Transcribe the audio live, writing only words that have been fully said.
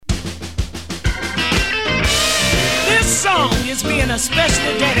is being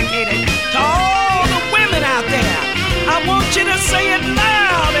especially dedicated to all the women out there. I want you to say it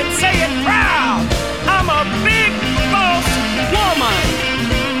loud and say it proud. I'm a big boss woman.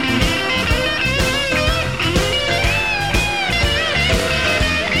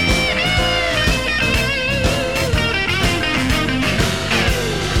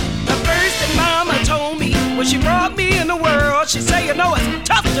 The first thing Mama told me when she brought me in the world, she said, you know, it's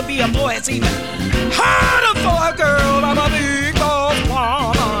tough to be a boy. It's even harder for a girl. I'm a big boss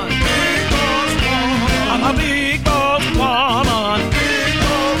woman. Big boss woman. I'm a big boss woman. Big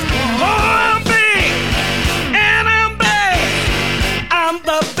boss woman. Oh, I'm big and I'm bad. I'm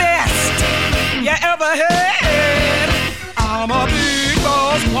the best you ever had. I'm a big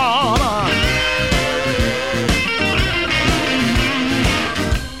boss woman.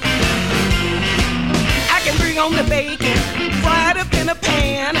 I can bring on the bacon, fried up in a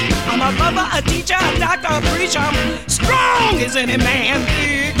pan. I'm a lover, a teacher, a doctor, a preacher. I'm strong as any man.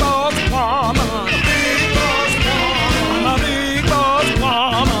 Big boss woman. Big boss woman. I'm a big boss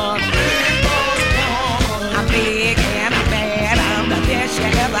woman. Big boss woman. I'm big and I'm bad. I'm the best you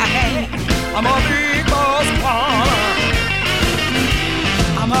ever had. I'm a big boss woman.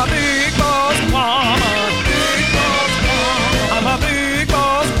 I'm a big boss woman. Big boss woman. I'm a big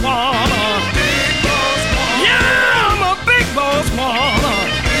boss woman. Big boss woman. Yeah, I'm a big boss woman.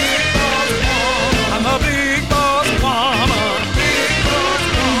 I'm a big boss woman. Big boss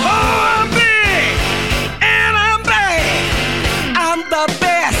woman. Oh, I'm big and I'm bad. I'm the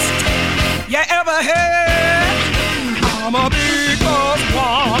best you ever had. I'm a big boss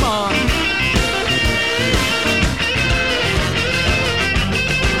woman.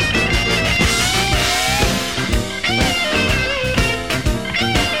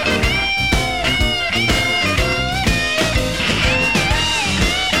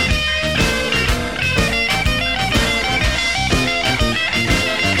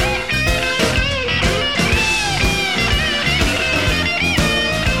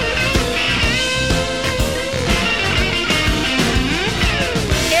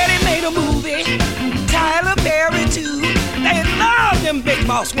 Big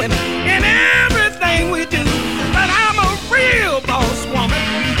boss women in everything we do, but I'm a real boss woman.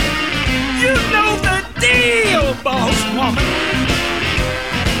 You know the deal, boss woman.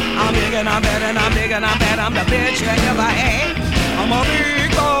 I'm big and I'm bad and I'm big and I'm bad. I'm the best you ever had. I'm a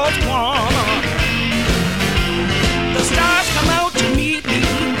big boss woman. The stars come out to meet me.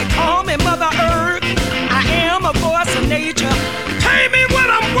 They call me Mother Earth. I am a voice of nature. Pay me what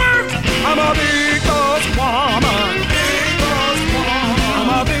I'm worth. I'm a big boss woman. I'm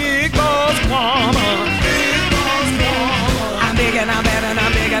a big boss woman. Big boss woman. I'm big and I'm bad and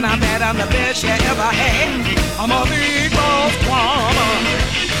I'm big and I'm bad. I'm the best you ever had. I'm a big boss woman.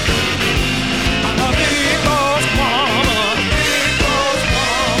 I'm a big boss woman. Big boss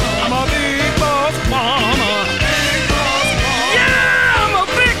woman. I'm a big boss woman. Big boss woman. Yeah, I'm a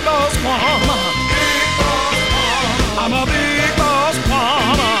big boss woman. Big boss woman. I'm a big boss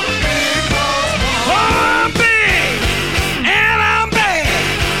woman. Big boss woman. Oh, I'm big and I'm bad.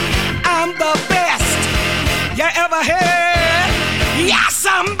 I'm the best you ever had. Yes,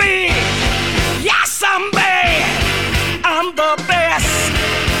 I'm big. Yes, I'm bad. I'm the best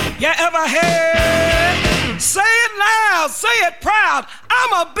you ever had. Say it loud, say it proud.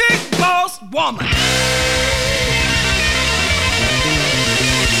 I'm a big boss woman.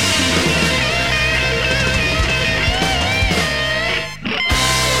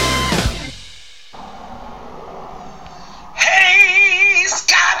 Hey,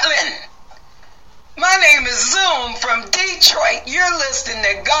 Scotland. My name is Zoom from Detroit. You're listening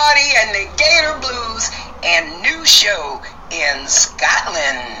to Gaudi and the Gator Blues and new show in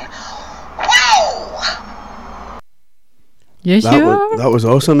Scotland. Wow! You sure? That was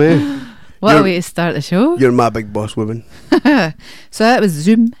awesome, eh? What a way to start the show. You're my big boss woman. So that was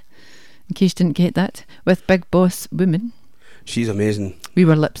Zoom, in case you didn't get that, with Big Boss Woman. She's amazing. We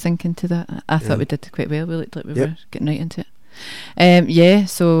were lip syncing to that. I thought we did quite well. We looked like we were getting right into it. Yeah,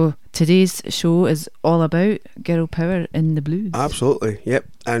 so today's show is all about girl power in the blues. Absolutely, yep.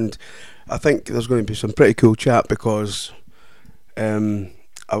 And I think there's going to be some pretty cool chat because I'm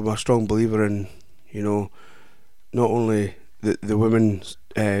a strong believer in, you know, not only the women's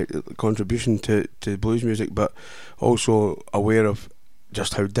contribution to blues music, but also aware of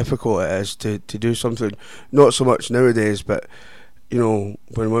just how difficult it is to do something. Not so much nowadays, but you know,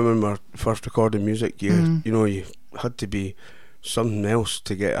 when women were first recording music, you know, you had to be something else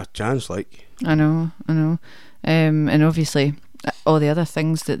to get a chance. Like I know, and obviously all the other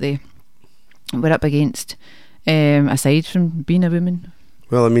things that they were up against, aside from being a woman.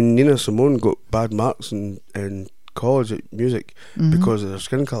 Well, I mean, Nina Simone got bad marks in college at music because of their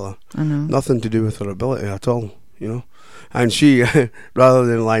skin colour. I know. Nothing to do with their ability at all, you know. And she, rather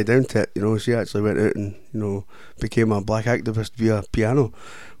than lie down to it, you know, she actually went out and, you know, became a black activist via piano,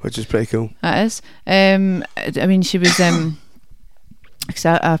 which is pretty cool. That is. I mean, she was. Cause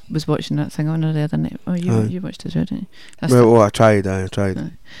I was watching that thing on her the other night. Oh, you watched it as well, didn't you? Well, I tried.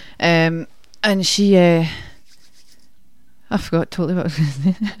 And she. I forgot totally what I was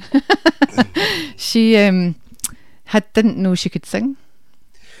going to say. She didn't know she could sing.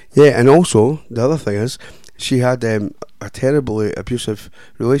 Yeah, and also the other thing is, she had a terribly abusive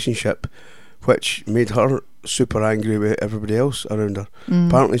relationship, which made her super angry with everybody else around her.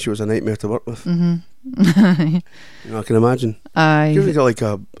 Apparently, she was a nightmare to work with. You know, I can imagine. You've got like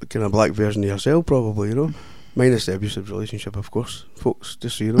a kind of black version of yourself, probably. You know, minus the abusive relationship, of course, folks.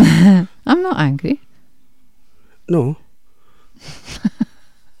 Just so you know. I'm not angry. No.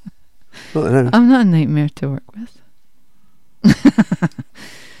 Not now. I'm not a nightmare to work with.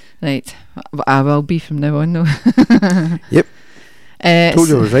 Right, I will be from now on, though. Yep. Told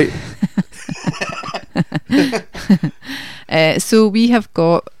you I was right. So we've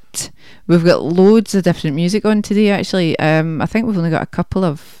got loads of different music on today. Actually, I think we've only got a couple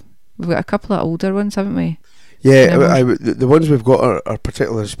of older ones, haven't we? Yeah, the ones we've got are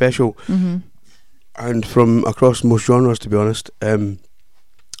particularly special, and from across most genres, to be honest.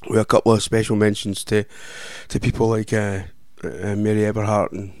 We have a couple of special mentions to people like Mary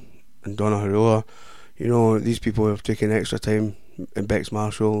Eberhart and Donna Harula. You know, these people have taken extra time, and Bex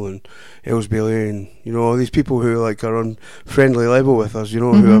Marshall and Els Bailey, and you know, all these people who like are on friendly level with us, you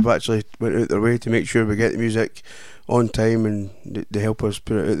know, who have actually went out their way to make sure we get the music on time, and they help us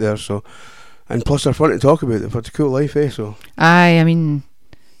put it out there. So, and plus they're fun to talk about. They've had a cool life, So I mean,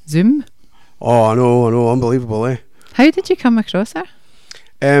 Zoom. Oh, I know, unbelievable, How did you come across her?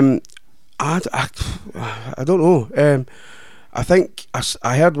 I don't know. I think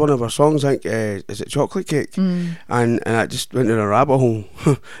I heard one of her songs. I think is it Chocolate Cake, and I just went down a rabbit hole.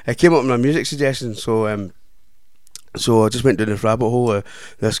 It came up in my music suggestions, so I just went down this rabbit hole,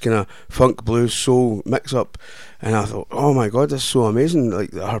 this kind of funk, blues, soul mix up, and I thought, oh my god, this is so amazing!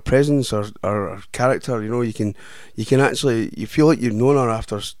 Like her presence, her character. You know, you can actually, you feel like you've known her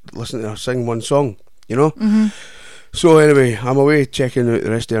after listening to her sing one song. You know. So anyway, I'm away checking out the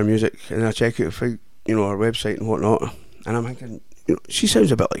rest of her music, and I check out, her website and whatnot, and I'm thinking, you know, she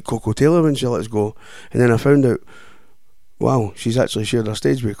sounds a bit like Coco Taylor when she lets go, and then I found out, wow, she's actually shared her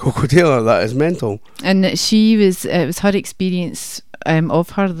stage with Coco Taylor. That is mental. And it was her experience of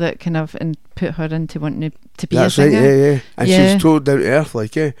her that kind of put her into wanting to be a singer. That's right, yeah. And she's told down to earth,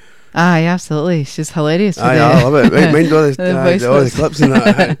 like, Aye, absolutely. She's hilarious. I love it. Right, mind all the clips in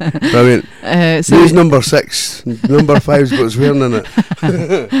that. Brilliant. News number 6. Number 5's got swearing in it.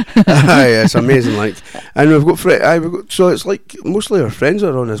 Aye, it's amazing. Like, and we've got so it's like mostly our friends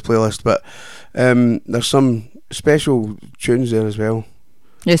are on this playlist, but there's some special tunes there as well.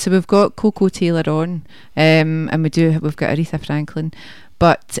 Yeah, so we've got Coco Taylor on, and we've got Aretha Franklin,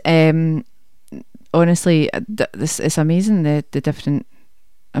 but honestly, it's amazing the different.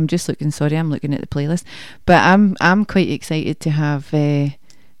 I'm looking at the playlist, but I'm quite excited to have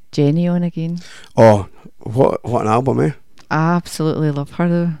Jenny on again. Oh, what an album, I absolutely love her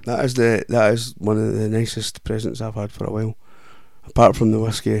though. That is one of the nicest presents I've had for a while, apart from the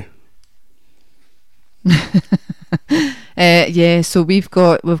whiskey. Yeah, so we've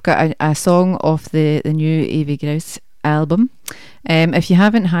got a song off the new Avie Grouse album. If you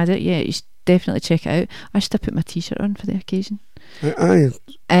haven't had it yet, you should definitely check it out. I should have put my t-shirt on for the occasion. Aye,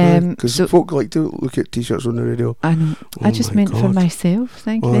 because folk like to look at t-shirts on the radio. I know. I just meant for myself.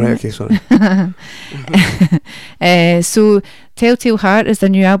 Thank you. Right, okay, sorry. So Telltale Heart is the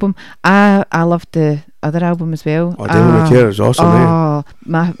new album. I loved the other album as well. Oh, Devil May Care is awesome. I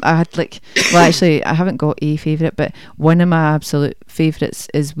had actually I haven't got a favourite, but one of my absolute favourites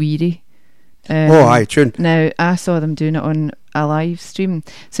is Weary. Aye, tune. Now I saw them doing it on a live stream,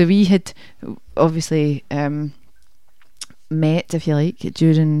 so we had obviously met, if you like,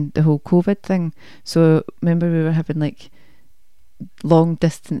 during the whole COVID thing. So remember we were having like long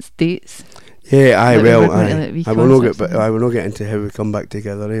distance dates. Yeah, I will not get into how we come back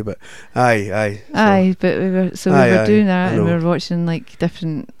together, but aye. But we were doing that, and we were watching like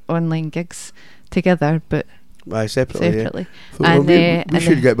different online gigs together, but separately. Yeah. And we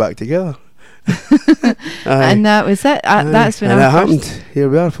should get back together. And that was it. That's when it happened. Here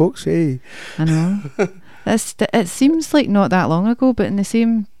we are, folks. Hey, I know. It seems like not that long ago, but in the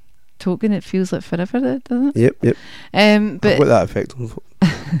same token, it feels like forever, doesn't it? Yep. But I've got that effect on folk.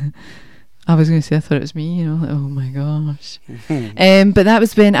 I was going to say I thought it was me, you know, like, oh my gosh. But that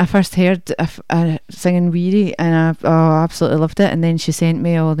was when I first heard singing Weary, and I absolutely loved it. And then she sent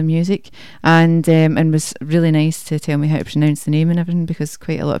me all the music, and was really nice to tell me how to pronounce the name and everything, because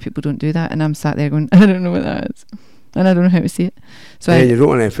quite a lot of people don't do that, and I'm sat there going, I don't know what that is, and I don't know how to say it. So you don't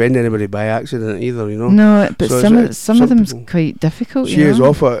want to offend anybody by accident either, you know. No, but so some of them's quite difficult. She is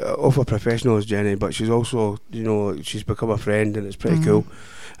off a professional as Jenny, but she's also, you know, she's become a friend, and it's pretty cool.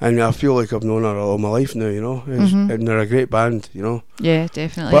 And I feel like I've known her all my life now, you know. And they're a great band, you know. Yeah,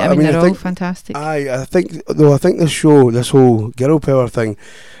 definitely. But, I mean, they're all fantastic. I think this whole girl power thing,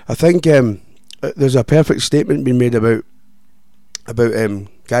 I think there's a perfect statement being made about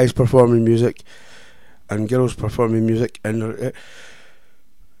guys performing music and girls performing music, and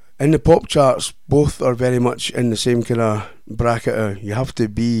in the pop charts, both are very much in the same kind of bracket. You have to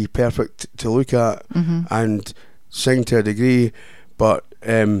be perfect to look at and sing to a degree, but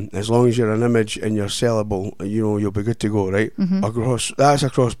as long as you're an image and you're sellable, you know, you'll be good to go, right? That's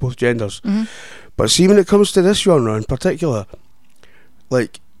across both genders. But see, when it comes to this genre in particular,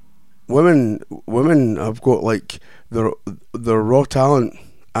 like women have got like their raw talent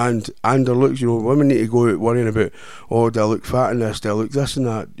and their looks. You know, women need to go out worrying about, oh, do I look fat in this? Do I look this and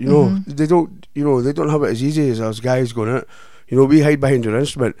that? You know, they don't. You know, they don't have it as easy as us guys going out. You know, we hide behind your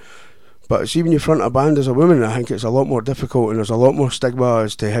instrument. But see, when you front a band as a woman, I think it's a lot more difficult, and there's a lot more stigma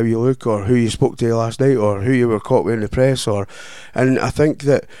as to how you look, or who you spoke to last night, or who you were caught with in the press, and I think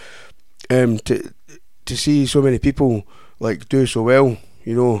that to see so many people like do so well,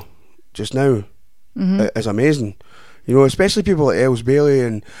 you know, just now, is amazing. You know, especially people like Els Bailey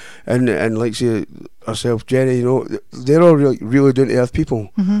and like say herself, Jenny. You know, they're all really down to earth people.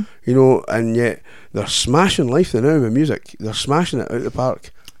 You know, and yet they're smashing life now with music. They're smashing it out the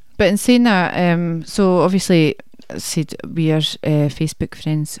park. But in saying that, so obviously, said we are Facebook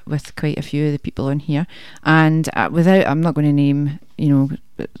friends with quite a few of the people on here, and I'm not going to name, you know,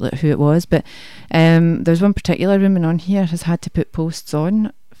 who it was, but there's one particular woman on here has had to put posts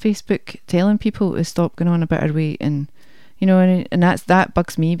on Facebook telling people to stop going on about her weight, and you know, and that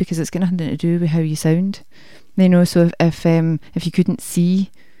bugs me, because it's got nothing to do with how you sound, you know. So if you couldn't see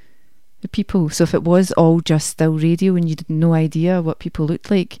the people, so if it was all just still radio and you had no idea what people looked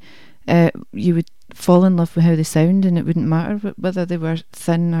like, you would fall in love with how they sound, and it wouldn't matter whether they were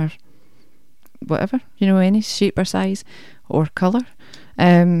thin or whatever, you know, any shape or size or colour,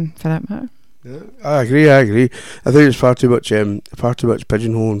 for that matter. Yeah, I agree. I think it's far too much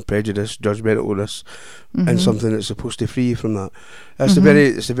pigeonhole and prejudice, judgmentalness, and something that's supposed to free from that. That's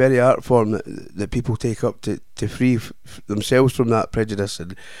the very art form that people take up to free themselves from that prejudice,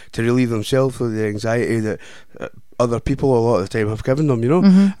 and to relieve themselves of the anxiety that other people a lot of the time have given them, you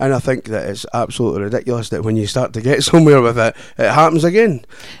know. And I think that it's absolutely ridiculous that when you start to get somewhere with it, it happens again.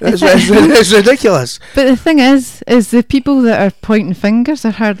 It's ridiculous. But the thing is the people that are pointing fingers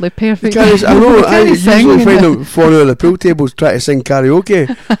are hardly perfect. Because I know, I usually find them falling on the pool tables trying to sing karaoke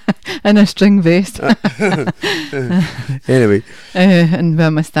in a string vest. Anyway, and with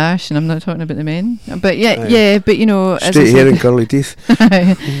a moustache, and I'm not talking about the men, but yeah, but you know, straight hair and curly teeth.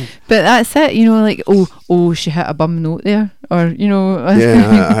 But that's it, you know, like oh, she hit a bum note there, or you know.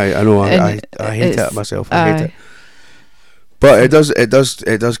 Yeah, I know. I hate it myself. I hate it. But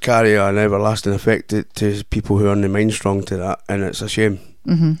it does carry an everlasting effect to people who are on the mind strong to that, and it's a shame.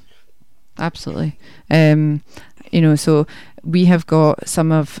 Absolutely. You know, so we have got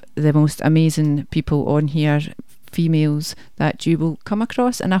some of the most amazing people on here, females, that you will come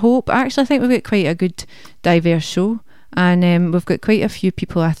across, and I think we've got quite a good diverse show, and we've got quite a few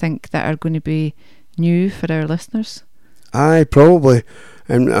people I think that are going to be new for our listeners. Aye, probably,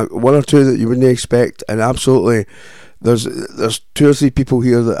 and one or two that you wouldn't expect, and absolutely there's 2 or 3 people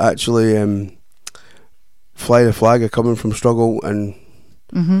here that actually fly the flag of coming from struggle, and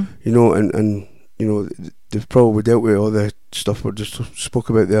you know, and you know, they've probably dealt with all the stuff we just spoke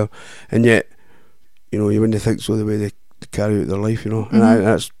about there, and yet, you know, you wouldn't think so the way they carry out their life, you know. And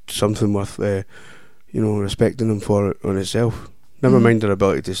that's something worth you know, respecting them for on itself, never mind their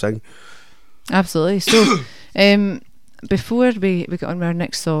ability to sing. Absolutely. So before we get on with our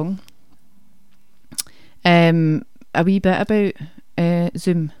next song, a wee bit about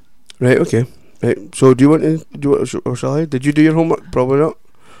Zoom. Right, okay. Right. So do you want to, or shall I? Did you do your homework? Probably not.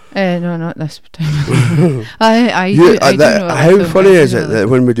 No, not this time. I do know how funny is it that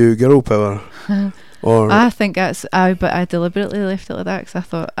when we do girl power, or I think that's but I deliberately left it like that because I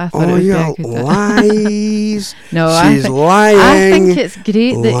thought it would be a good lies. No, she's lying. I think it's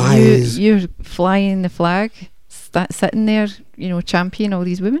great that you're flying the flag, sitting there, you know, championing all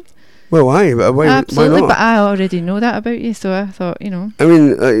these women. Well, why not? But I already know that about you, so I thought, I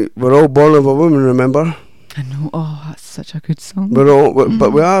mean, we're all born of a woman, remember? I know. Oh, that's such a good song.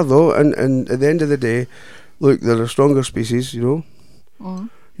 But we are though, and at the end of the day, look, they're a stronger species, Oh.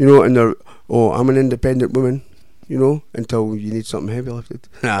 And they're. Oh, I'm an independent woman. Until you need something heavy lifted.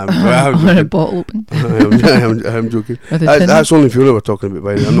 I'm a bottle open. I'm joking. That's only Fiona we're talking about,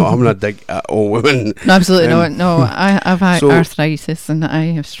 by the way. I'm not having a dig at all women. No, absolutely not. No, I've had arthritis and I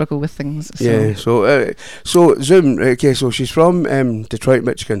have struggled with things. So. Yeah, so Zoom, okay, so she's from Detroit,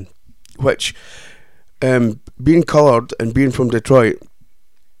 Michigan, which, being coloured and being from Detroit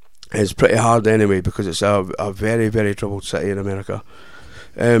is pretty hard anyway, because it's a very, very troubled city in America.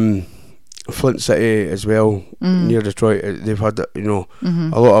 Flint City as well, near Detroit, they've had a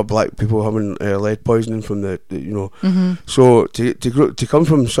lot of black people having lead poisoning from the so to come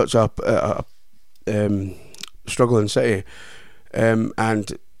from such a struggling city,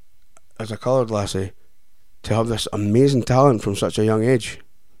 and as a coloured lassie, to have this amazing talent from such a young age,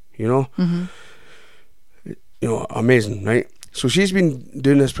 amazing, right? So she's been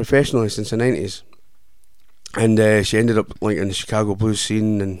doing this professionally since the 90s, and she ended up like in the Chicago blues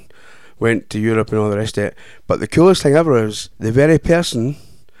scene and went to Europe and all the rest of it. But the coolest thing ever is the very person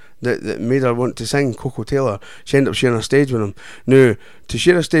that made her want to sing, Coco Taylor, she ended up sharing a stage with him. Now, to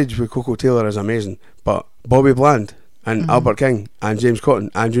share a stage with Coco Taylor is amazing, but Bobby Bland and Albert King and James Cotton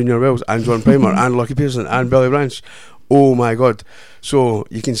and Junior Wells and John Primer and Lucky Pearson and Billy Branch, oh my God. So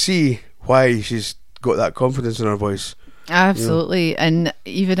you can see why she's got that confidence in her voice. Absolutely, and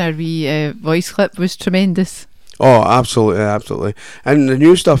even our wee voice clip was tremendous. Oh, absolutely. And the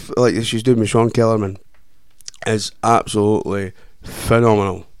new stuff like she's doing with Sean Kellerman is absolutely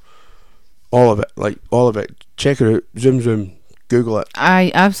phenomenal. All of it. Check her out. Zoom. Google it.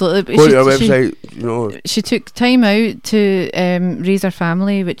 Aye, absolutely. Go to her website. She took time out to raise her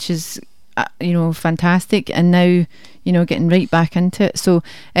family, which is fantastic, and now getting right back into it. So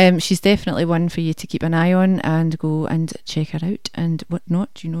she's definitely one for you to keep an eye on and go and check her out and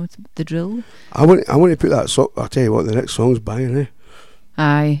whatnot. The drill. I want to put that song. I'll tell you what, the next song's banging, eh?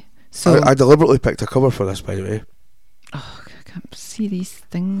 Aye. So I deliberately picked a cover for this, by the way. Oh, I can't see these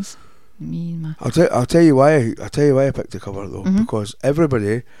things. Me and my. I'll tell you why I picked the cover though, because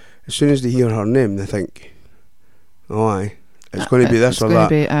everybody, as soon as they hear her name, they think, oh aye, it's going to be this or that.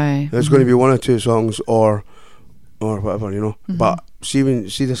 There's going to be one or two songs or whatever, But see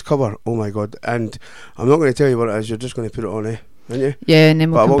this cover, oh my God! And I'm not going to tell you what it is. You're just going to put it on, aren't you? Yeah, and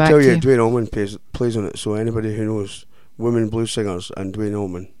then we'll come back to you. But I will tell you, Dwayne Allman plays on it, so anybody who knows women blues singers and Dwayne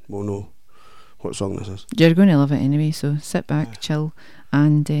Allman will know what song this is. You're going to love it anyway, so sit back, chill,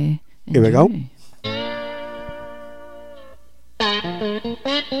 and enjoy. Here we go.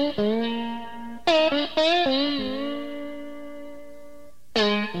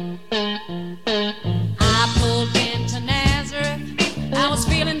 I pulled into Nazareth. I was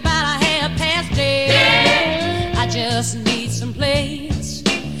feeling about a half past dead. I just need some place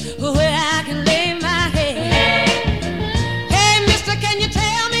where I can lay my head. Hey, mister, can you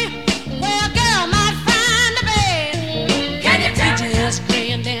tell me where a girl might find a bed? Can you tell me? He just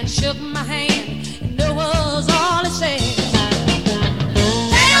grinned and shook my hand, and that was all he said.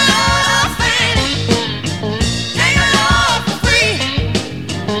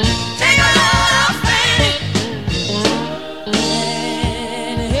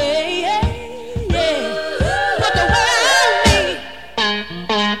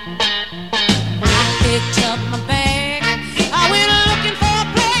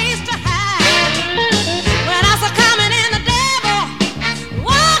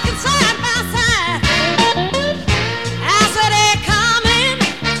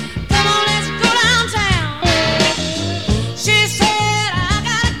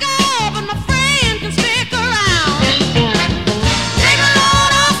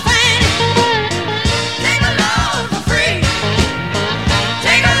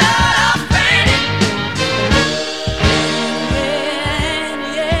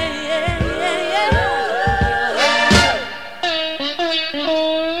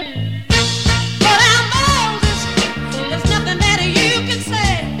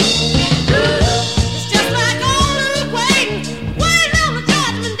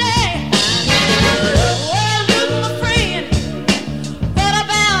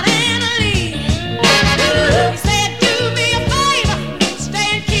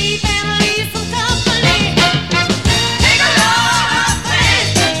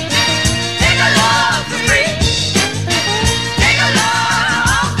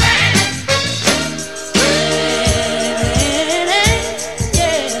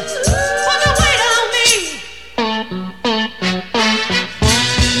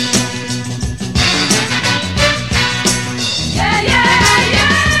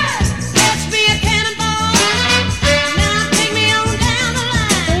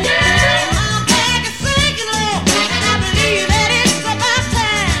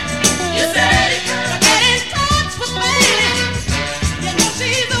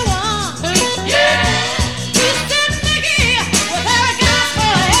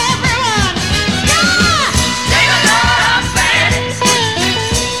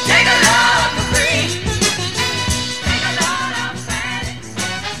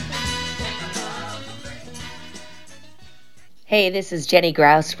 Hey, this is Jenny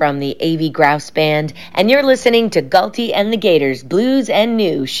Grouse from the AV Grouse Band, and you're listening to Galty and the Gators Blues and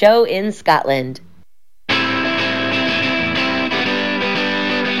New show in Scotland.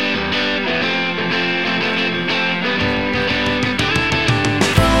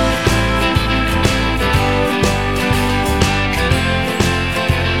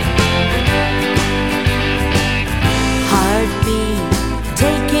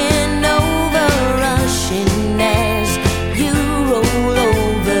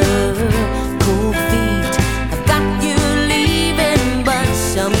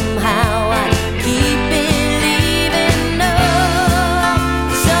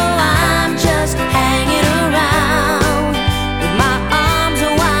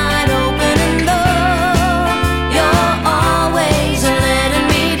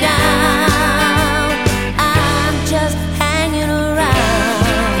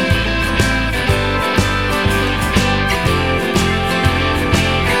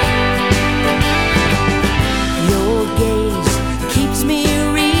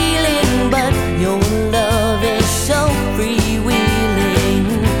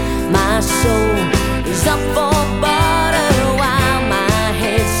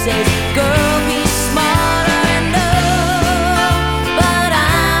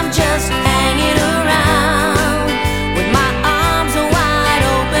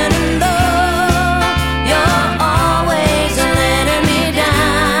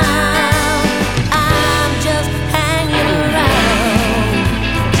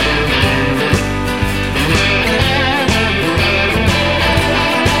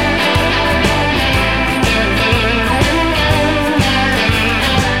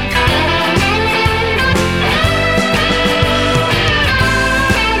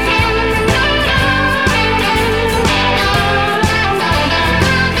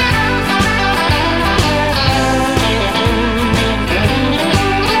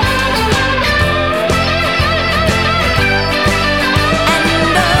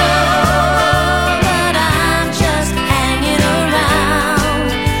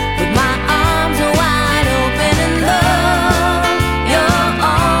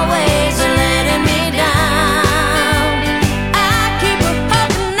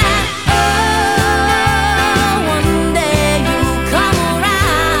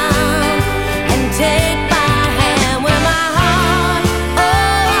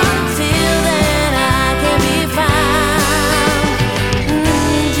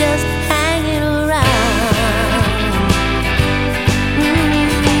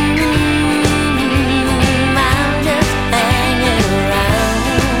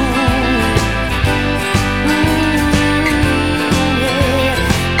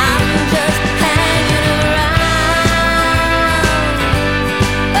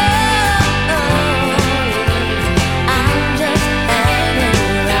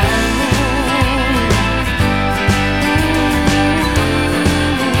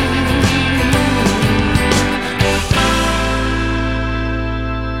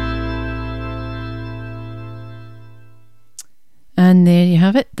 And there you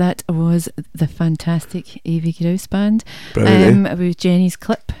have it. That was the fantastic AV Grouse Band with Jenny's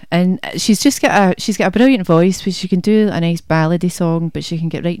clip, and she's got a brilliant voice, which she can do a nice ballady song, but she can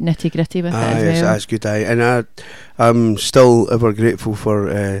get right nitty gritty with it as well. That's good. And I'm still ever grateful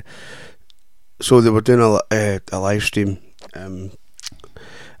for. So they were doing a live stream, and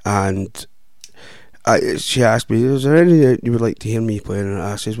she asked me, "Is there any that you would like to hear me playing?" And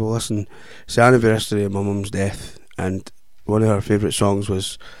I says, "Well, listen, it's the anniversary of my mum's death, and one of her favourite songs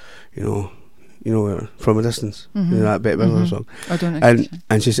was, you know, From a Distance, you know, that Bette Midler song." I don't know.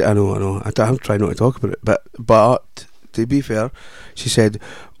 And she said, I know. I'm trying not to talk about it, but to be fair, she said,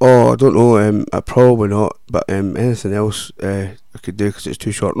 "Oh, I don't know. Probably not, but anything else I could do, because it's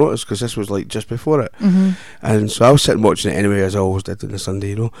too short notice, because this was like just before it." And so I was sitting watching it anyway, as I always did on the Sunday,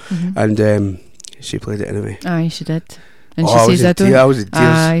 you know, and she played it anyway. Aye, she did. And she says, I was in tears.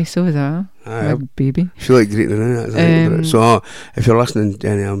 Aye, so was I. Baby. I feel like greeting in it. So if you're listening,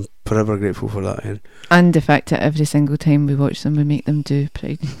 Jenny, I'm forever grateful for that. And the fact that every single time we watch them, we make them do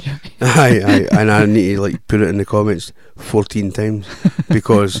Pride and Joy. Aye, and I need to put it in the comments 14 times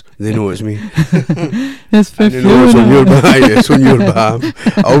because they know it's me. It's for they know it's on your behalf. It's on your behalf.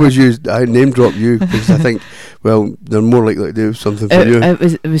 I name drop you because I think, well, they're more likely to do something for you. It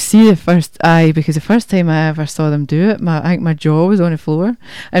was because the first time I ever saw them do it, I think my jaw was on the floor.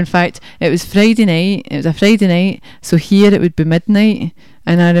 In fact, it was Friday night. It was a Friday night, so here it would be midnight.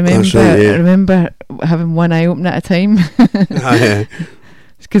 And I remember having one eye open at a time.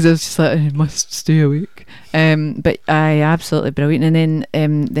 Because I was just like, I must stay awake. But absolutely brilliant.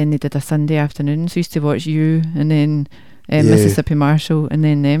 And then they did a Sunday afternoon, so I used to watch you, and then Mississippi Marshall, and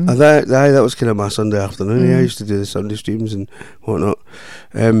then them. That was kind of my Sunday afternoon. I used to do the Sunday streams and whatnot.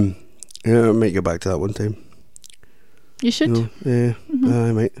 I might get back to that one time. You should. I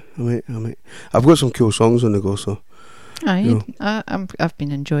might. I've got some cool songs on the go, so. I've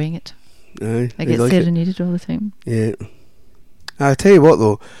been enjoying it. I get serenaded all the time. Yeah. I tell you what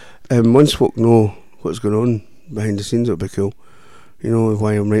though, once folk know what's going on behind the scenes, it'll be cool.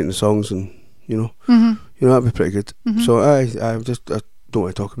 Why I'm writing the songs, and that'd be pretty good. So I don't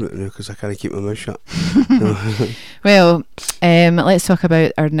want to talk about it now because I can't keep my mouth shut. Well, let's talk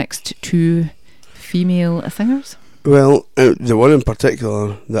about our next two female singers. Well, the one in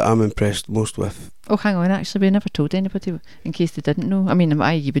particular that I'm impressed most with. Oh, hang on, actually, we never told anybody, in case they didn't know. I mean,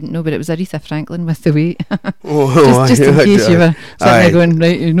 you wouldn't know, but it was Aretha Franklin with The Weight. just in case you were sitting there going,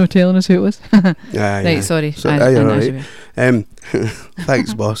 right, you're not telling us who it was. Right, sorry. Right.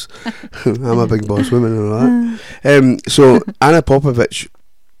 Thanks, boss. I'm a big boss woman and all that. So, Anna Popovic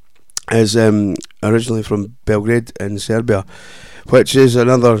is originally from Belgrade in Serbia, which is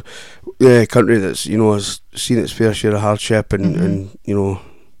another country that's has seen its fair share of hardship and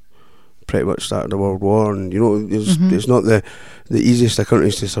pretty much started the World War, and it's not the easiest of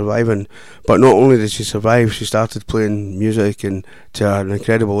countries to survive in. But not only did she survive, she started playing music and to an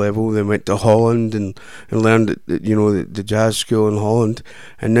incredible level. Then went to Holland and learned at the jazz school in Holland,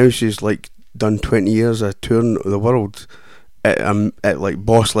 and now she's like done 20 years of touring the world at like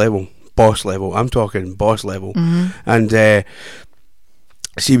boss level. I'm talking boss level. And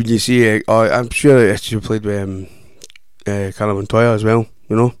see, when you see I'm sure she played with Carla Montoya as well,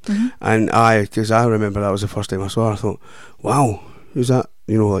 and because I remember that was the first time I saw her. I thought, wow, who's that?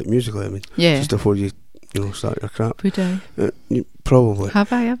 Like musically, I mean, just before you start your crap. Would I? Probably.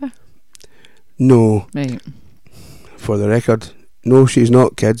 Have I ever? No. Right. For the record, no, she's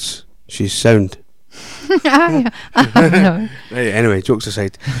not, kids. She's sound. No. Right, anyway, jokes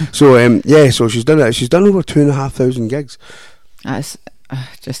aside. So so she's done it. She's done over 2,500 gigs. That's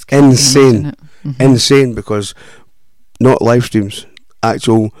just insane. Insane, because not live streams,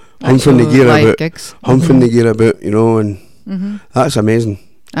 actual humping the gear about, and that's amazing.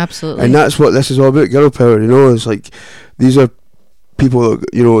 Absolutely. And that's what this is all about, girl power. It's like these are people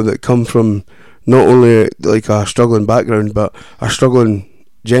that that come from not only like a struggling background but a struggling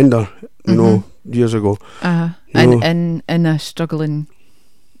gender, years ago. And in a struggling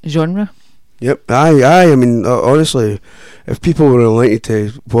genre. Yep. I mean, honestly, if people were enlightened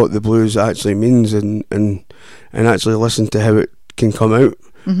to what the blues actually means and actually listen to how it can come out,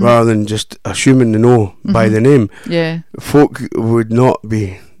 rather than just assuming to know by the name, folk would not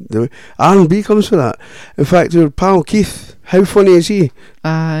be. R&B comes for that. In fact, your pal Keith, how funny is he?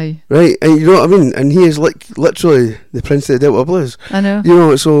 Aye. Right, and you know what I mean? And he is like literally the Prince of the Delta Blues. I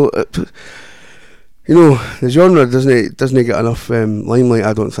know. So the genre doesn't get enough limelight,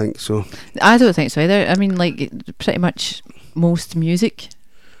 I don't think so. I don't think so either. I mean, like, pretty much most music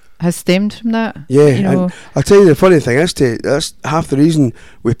has stemmed from that. Yeah, and I'll tell you the funny thing is, that's half the reason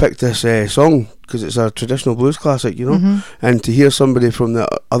we picked this song, because it's a traditional blues classic, and to hear somebody from the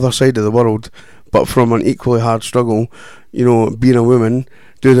other side of the world, but from an equally hard struggle, being a woman,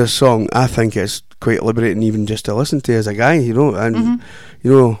 do this song, I think it's quite liberating even just to listen to as a guy, and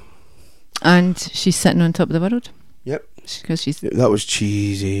And she's sitting on top of the world. Yep. Because that was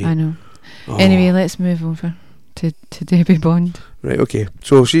cheesy. I know. Anyway, let's move over to Debbie Bond. Right, okay.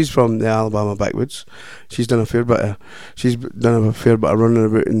 So she's from the Alabama backwoods. She's done a fair bit of running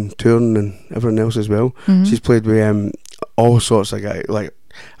about and touring and everything else as well. She's played with all sorts of guys. Like,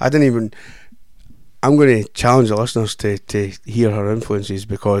 I'm going to challenge the listeners to hear her influences,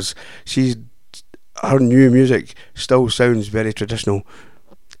 because her new music still sounds very traditional.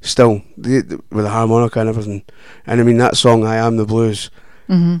 Still, with a harmonica and everything. And I mean, that song, I Am the Blues,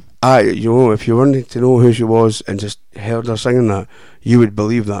 if you wanted to know who she was and just heard her singing that, you would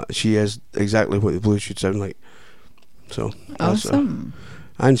believe that she is exactly what the blues should sound like. So awesome.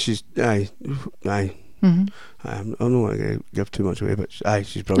 And she's I don't want to give too much away, but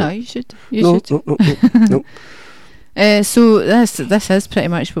she's brilliant. No, you should. No. So this is pretty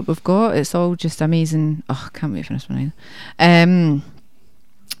much what we've got. It's all just amazing. I can't wait for this one either.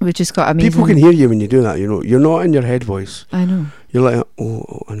 We've just got amazing. People can hear you when you do that. You're not in your head voice. I know. You're like, I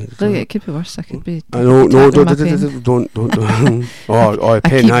need to. Look, it could be worse. I could be. I know. No, don't. A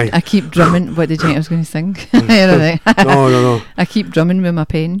pen. I keep drumming. What did you think I was going to sing? No. I keep drumming with my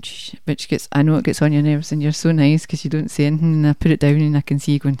pen, which I know it gets on your nerves, and you're so nice because you don't say anything, and I put it down and I can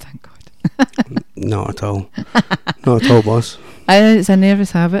see you going, thank God. Not at all. Not at all, boss. It's a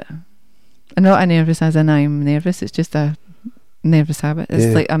nervous habit. Not a nervous as in I'm nervous. It's just a nervous habit.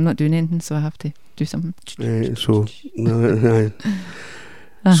 It's like I'm not doing anything, so I have to do something. So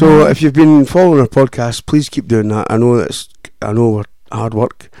so if you've been following our podcast, please keep doing that. I know we're hard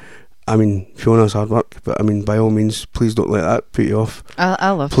work. I mean, Fiona's hard work, but I mean, by all means, please don't let that put you off.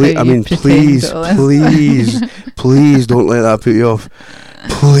 I love please, how I mean, please don't let that put you off.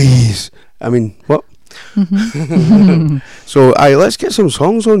 Please. I mean, what? So, let's get some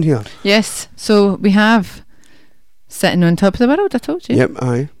songs on here. Yes. So we have Sitting on Top of the World. I told you. Yep.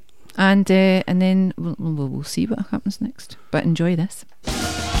 Aye. And then we'll see what happens next. But enjoy this.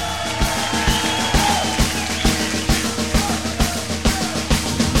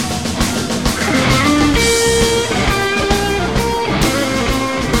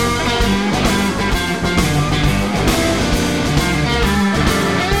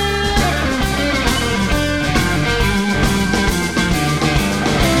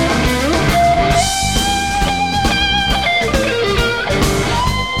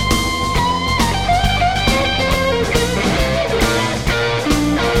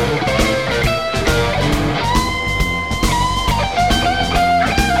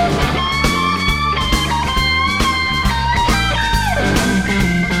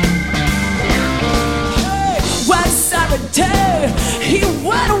 He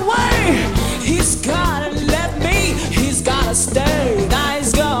went away. He's gotta let me. He's gotta stay. Now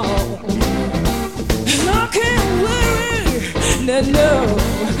he's gone. I can't worry. No.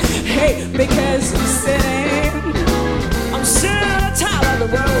 Hey, because I'm sitting on the top of the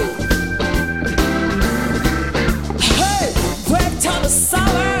road. Hey, worked on the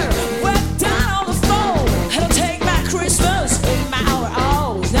summer, worked down on the phone. And I'll take my Christmas in my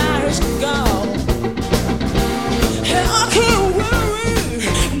own. Now he's gone. I can't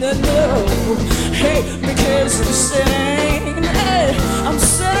worry, no. Hey, because I'm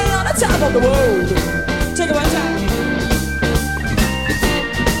sitting on the top of the world. Take it one time.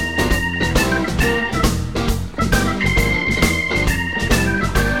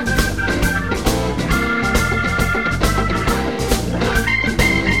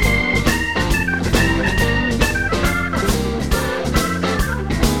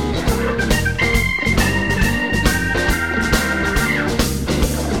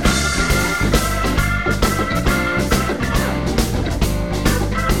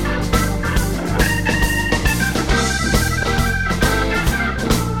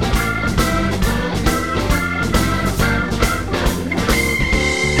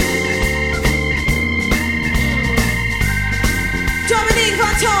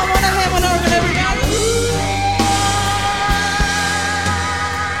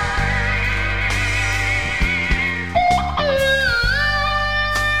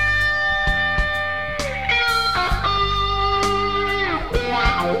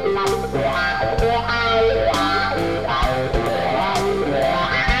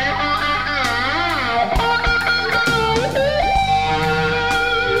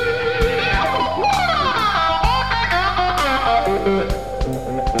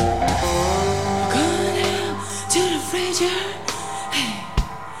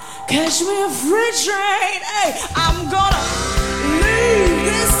 Catch me a freight train, hey, I'm gonna leave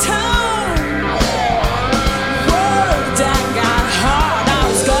this town. Work that got hard, now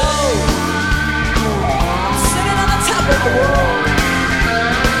it's gone. I'm sitting on the top of the world.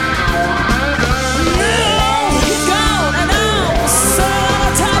 No, he's gone, and I'm sitting on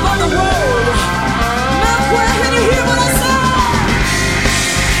the top of the world. Milkway, can you hear what I say?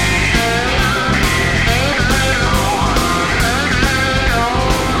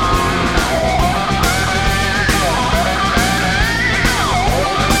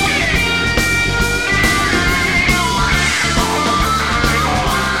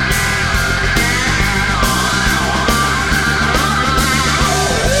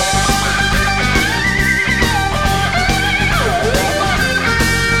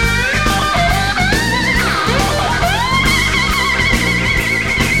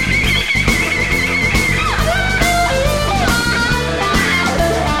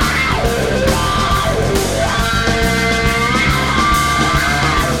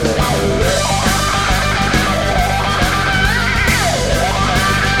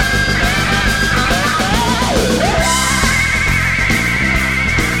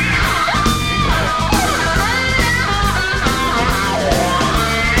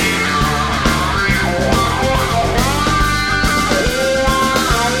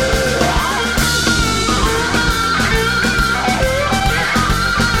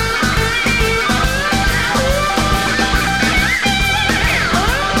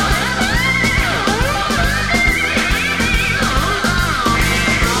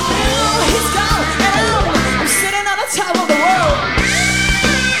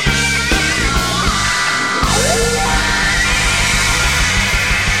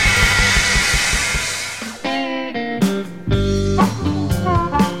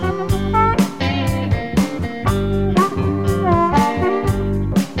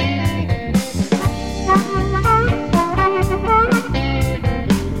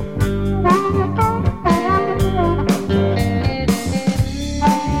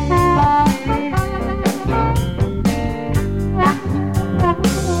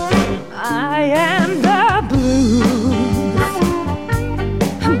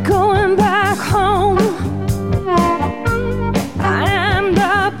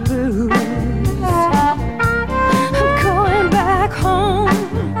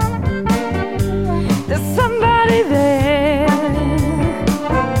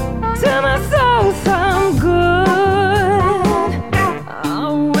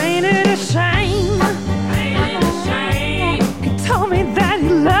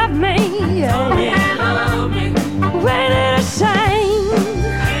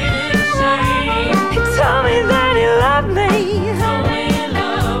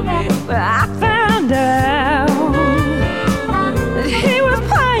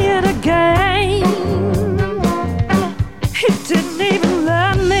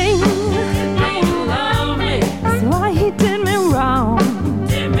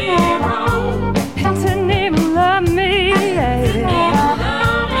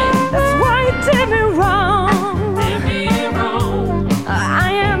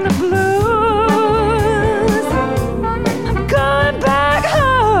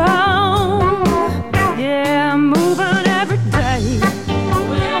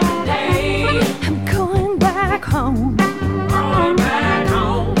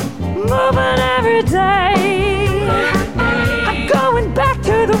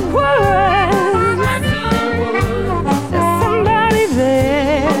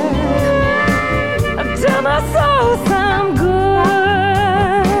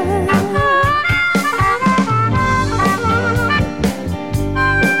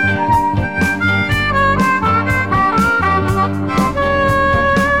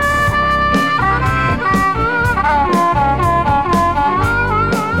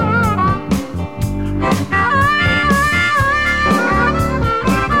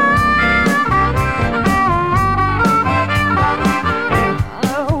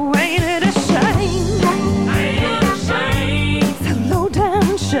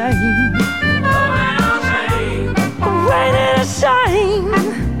 shame. Oh, ain't a shame. Oh, ain't it a shame?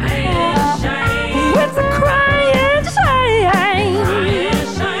 Ain't it a shame? With the crying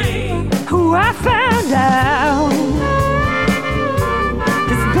shame. Who I found out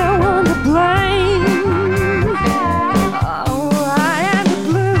there's no one to blame. Oh, I am the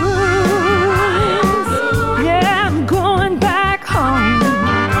blues. Yeah, I'm going back home.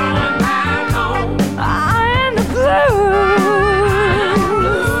 I am the blues.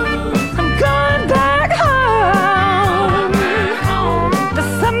 I'm going back home.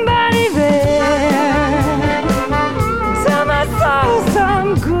 There's somebody there. Tell my soul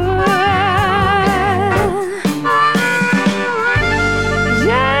some good.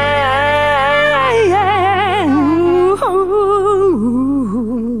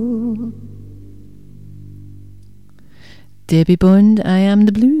 Debbie Bond, I Am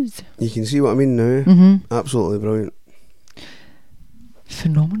the Blues. You can see what I mean now. Absolutely brilliant.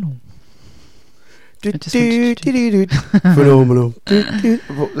 Phenomenal. Phenomenal.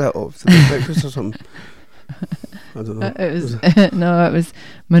 What that off the breakfast or something? I don't know. It was no, it was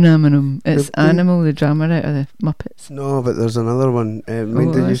Monominum. It's Animal, the drummer out of the Muppets. No, but there's another one.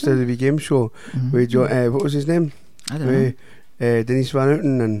 When they used to do the game show with what was his name? I don't know. Denise Van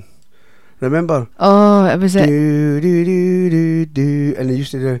Outen and remember? Oh, it was do, do, do, do, do, and they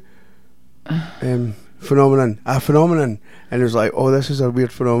used to do phenomenon, and it was like, oh, this is a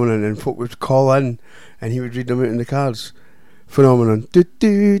weird phenomenon, and folk would call in, and he would read them out in the cards. Phenomenon. Do,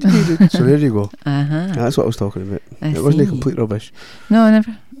 do, do, do. So there you go. That's what I was talking about. It wasn't a complete rubbish. No, I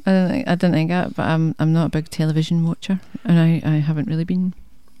never. I didn't think that, but I'm not a big television watcher, and I haven't really been.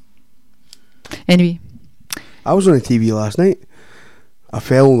 Anyway, I was on the TV last night. I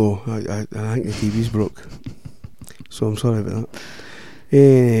fell though. I think the TV's broke, so I'm sorry about that.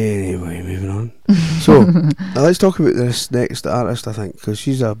 Anyway, moving on. So let's talk about this next artist. I think because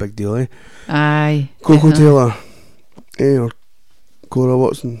she's a big deal, eh? Aye. Coco Taylor, or Cora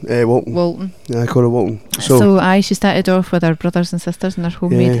Walton. Yeah, Cora Walton. So she started off with her brothers and sisters and their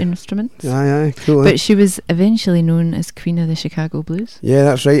homemade instruments. Aye, cool. But she was eventually known as Queen of the Chicago Blues. Yeah,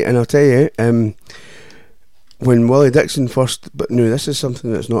 that's right. And I'll tell you, when Willie Dixon first, but no, this is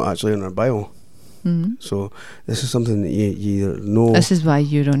something that's not actually in her bio. So this is something that you know. This is why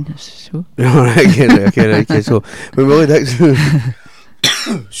you're on this show. Okay. So when Willie Dixon,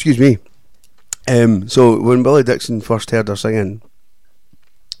 excuse me. So when Willie Dixon first heard her singing,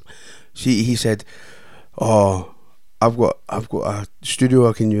 he said, "Oh, I've got a studio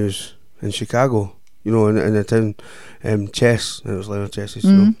I can use in Chicago, in the town, Chess." And it was Leonard Chess's,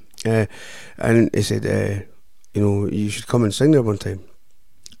 and he said, you should come and sing there one time.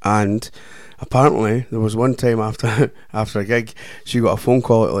 And apparently there was one time after a gig, she got a phone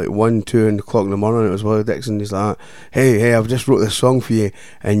call at like 1-2 o'clock in the morning. It was Willie Dixon. He's like, hey, I've just wrote this song for you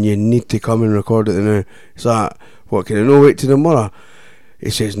and you need to come and record it now. He's like, what, can I not wait till tomorrow? He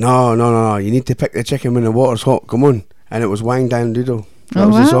says, no, you need to pick the chicken when the water's hot, come on. And it was Wang Dan Doodle. That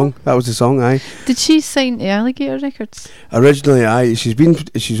was the song, aye. Did she sign to Alligator Records? Originally, aye. She's been on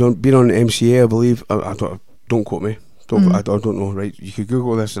MCA, I believe. Don't quote me. I don't know, right? You could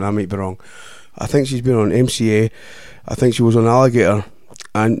Google this and I might be wrong. I think she's been on MCA. I think she was on Alligator.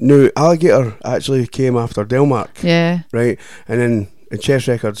 And no, Alligator actually came after Delmark. Yeah. Right? And then Chess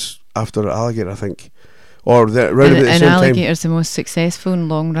Records after Alligator, I think. Or right about the same time. And Alligator's the most successful and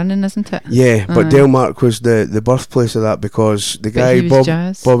long running, isn't it? Yeah, but Delmark was the birthplace of that because the guy Bob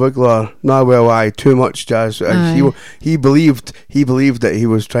Iglar, too much jazz. He believed that he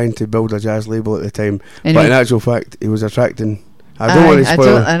was trying to build a jazz label at the time, but in actual fact he was attracting. I don't want to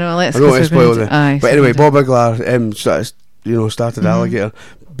spoil it. I don't want to spoil it. But anyway, Bob Iglar started Alligator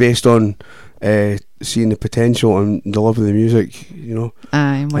based on seeing the potential and the love of the music, and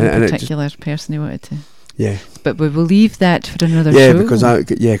one particular person he wanted to. Yeah, but we will leave that for another show. Because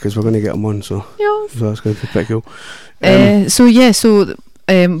we're going to get him on, so that's going to be pretty cool.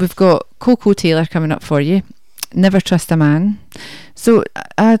 We've got Coco Taylor coming up for you. Never Trust a Man. So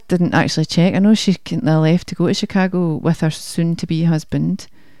I didn't actually check. I know she left to go to Chicago with her soon-to-be husband.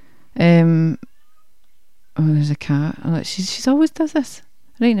 There's a cat. She's always does this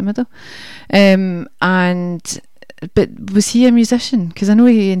right in the middle. But was he a musician? Because I know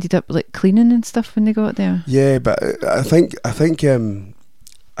he ended up like cleaning and stuff when they got there. Yeah, but I think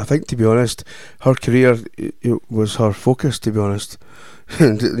to be honest, her career was her focus. To be honest,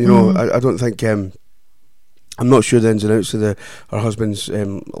 I don't think I'm not sure the ins and outs of her husband's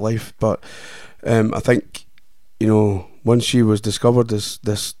life, but I think once she was discovered as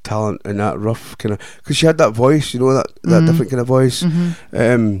this talent and that rough kind of, because she had that voice, that different kind of voice.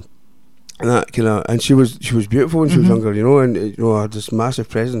 and that kind of, and she was beautiful when she was younger, you know, and you know, had this massive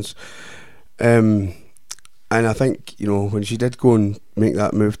presence. And I think, you know, when she did go and make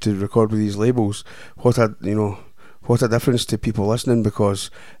that move to record with these labels, what a difference to people listening, because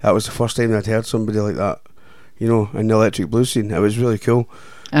that was the first time I'd heard somebody like that, you know, in the electric blues scene. It was really cool.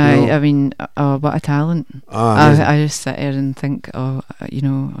 I mean, what a talent! I just sit there and think, you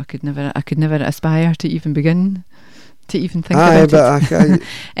know, I could never aspire to even begin to even think about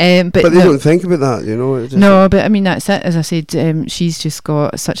it. But they don't think about that, you know. No, but I mean, that's it. As I said, she's just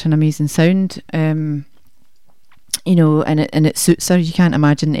got such an amazing sound, you know, and it suits her. You can't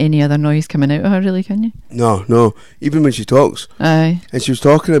imagine any other noise coming out of her, really, can you? No. Even when she talks. Aye. And she was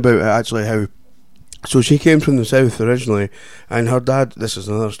talking about actually how. So she came from the south originally, and her dad. This is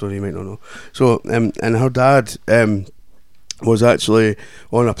another story you might not know. So, and her dad was actually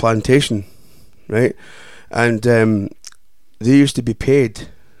on a plantation, right? And they used to be paid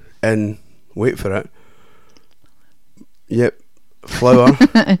in, wait for it, yep, flour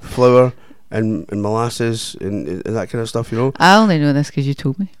and molasses and that kind of stuff, you know. I only know this because you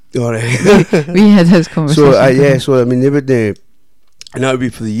told me. All right. we had this conversation. So I mean, they would, and that would be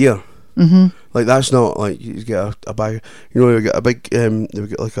for the year. Mm-hmm. Like, that's not like you get a bag, you know, you get a big, they would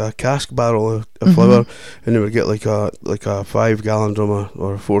get like a cask barrel of flour, and they would get like a 5-gallon drum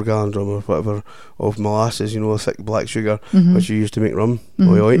or a 4-gallon drum or whatever of molasses, you know, thick black sugar, which you used to make rum.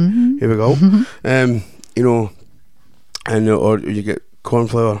 Here we go. You know, and or you get corn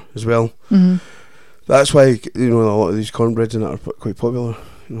flour as well. That's why, you know, a lot of these cornbreads and that are quite popular,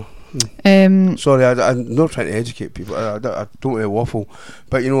 you know. Sorry, I'm not trying to educate people. I don't want to waffle,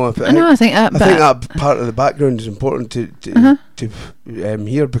 but you know, I think that part of the background is important to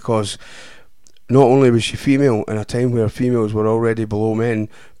hear, because not only was she female in a time where females were already below men,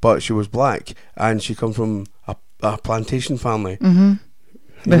 but she was black, and she come from a plantation family.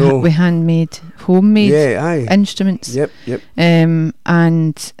 With handmade, homemade instruments. Yep. And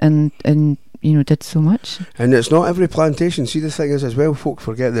you know, did so much. And it's not every plantation. See, the thing is as well, folk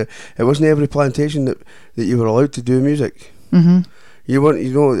forget that it wasn't every plantation that you were allowed to do music. You weren't,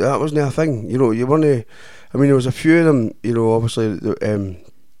 you know, that wasn't a thing. You know, you weren't. I mean, there was a few of them. You know, obviously,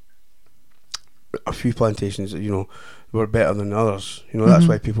 a few plantations that, you know, were better than others. You know, that's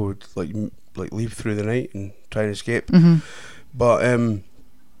why people would like leave through the night and try and escape. But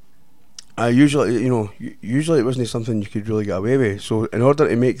usually it wasn't something you could really get away with. So in order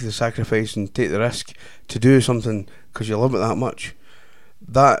to make the sacrifice and take the risk to do something because you love it that much,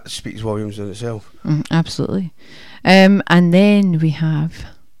 that speaks volumes in itself. Absolutely. And then we have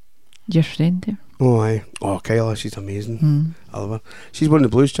your friend there. Oh, aye. Oh, Kyla, she's amazing. I love her. She's won the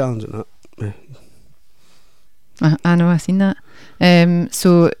Blues Challenge and that. I know, I've seen that.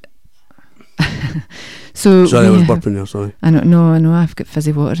 So sorry, I was burping there, sorry. I know, I've got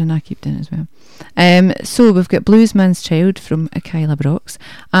fizzy water and I keep doing it as well. So we've got Bluesman's Child from Kyla Brox,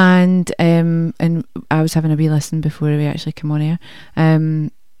 and I was having a wee listen before we actually come on air.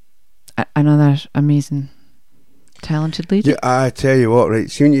 Another amazing, talented lady. Yeah, I tell you what, right,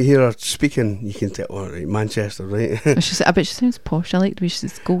 see when you hear her speaking, you can tell, right, Manchester, right? I bet she sounds posh. I like the way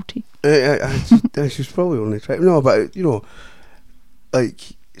she's Scotty. She's probably only trying. No, but, you know, like,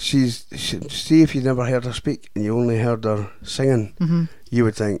 see if you never heard her speak and you only heard her singing, you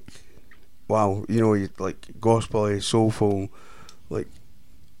would think, wow, you know, like gospel-y, soulful, like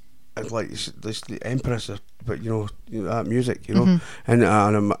it's like this the Empress, but you know that music, you know, and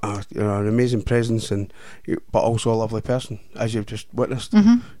an amazing presence, and but also a lovely person, as you've just witnessed.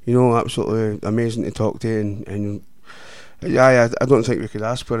 You know, absolutely amazing to talk to, and yeah, I don't think we could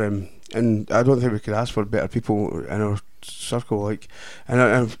ask for him, and I don't think we could ask for better people in our circle, like,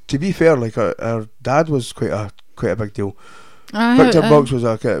 and to be fair, like our dad was quite a big deal. Victor Boggs was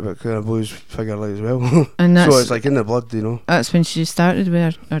a kind of blues figure, like, as well. And so it's like in the blood, you know. That's when she started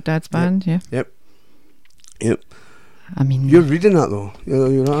with her dad's band. Yep. I mean, you're reading that though.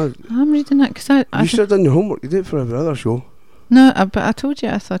 You're not. I'm reading that because you should have done your homework. You did it for every other show. No, but I told you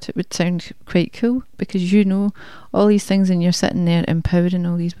I thought it would sound quite cool because you know all these things and you're sitting there empowering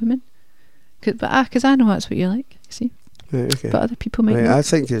all these women. Because I know that's what you like. See. Right, okay. But other people might not. I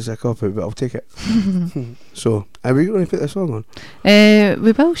think it's a cop-out, but I'll take it. So, are we going to put this song on?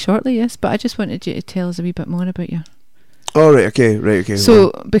 We will shortly, yes, but I just wanted you to tell us a wee bit more about you. Oh, right, okay.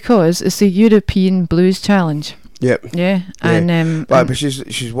 So, because it's the European Blues Challenge. Yep. Yeah, and but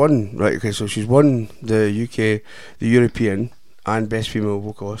she's won, right, okay, so she's won the UK, the European, and Best Female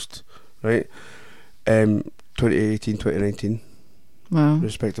Vocalist, right, 2018, 2019. Wow.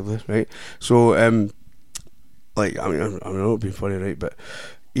 Respectively, right? So, like, I mean, I'm not being funny, right? But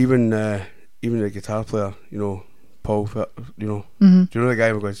even the guitar player, you know, Paul, you know, do you know the guy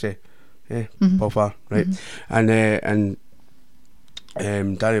I'm going to say? Paul Farr, right? And Danny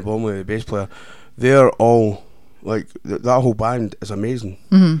Blomley, the bass player, they're all like that whole band is amazing.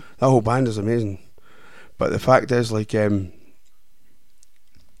 That whole band is amazing. But the fact is, like, oh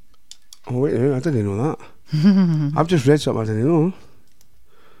wait a minute, I didn't know that. I've just read something I didn't know.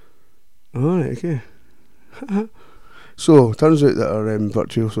 Alright, okay. So, turns out that our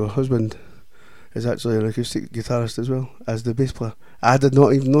virtuoso husband is actually an acoustic guitarist as well as the bass player. I did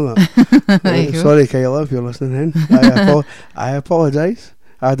not even know that. Sorry, Kyle, if you're listening in. I apologise.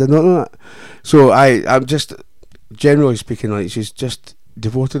 I did not know that. So, I'm just, generally speaking, like, she's just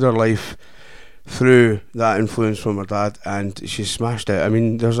devoted her life through that influence from her dad, and she smashed it. I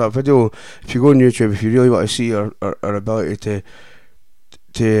mean, there's a video, if you go on YouTube, if you really want to see her ability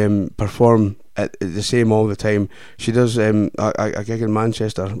to perform at the same all the time, she does a gig in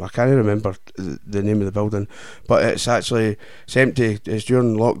Manchester. I can't remember the name of the building, but it's empty, it's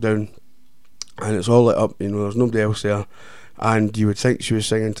during lockdown, and it's all lit up, you know, there's nobody else there, and you would think she was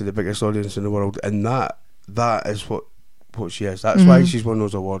singing to the biggest audience in the world, and that is what she is. That's why she's won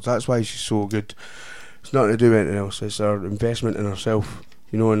those awards. That's why she's so good. It's nothing to do with anything else. It's her investment in herself,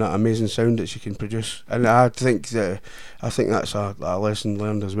 you know, and that amazing sound that she can produce. And I think that's a lesson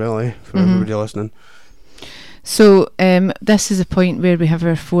learned as well, for everybody listening. So this is a point where we have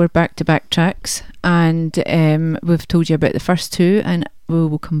our 4 back-to-back tracks, and we've told you about the first 2, and we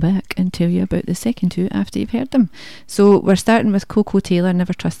will come back and tell you about the second 2 after you've heard them. So we're starting with Coco Taylor,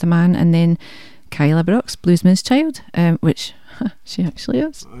 Never Trust a Man, and then Kyla Brooks, Bluesman's Child, which she actually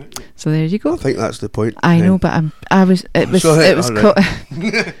is. Right. So there you go. I think that's the point. I know, but it was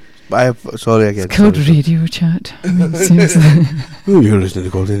sorry again. It's called radio chat. I mean, seriously. Oh, you're listening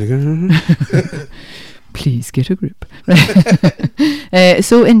to Golden again. Please get a grip.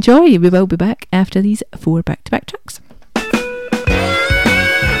 So enjoy. We will be back after these 4 back-to-back tracks.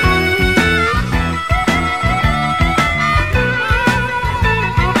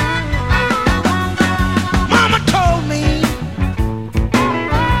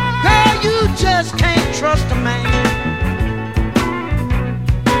 Trust a man.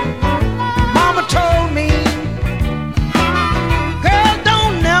 Mama told me, girl,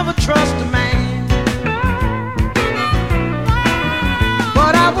 don't never trust a man.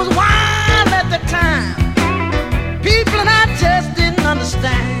 But I was wild at the time. People and I just didn't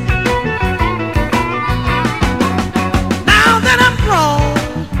understand. Now that I'm grown,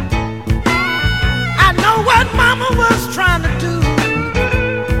 I know what mama was trying to do.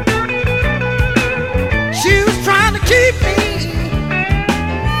 Keep me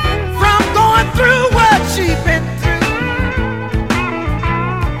from going through what she's been through.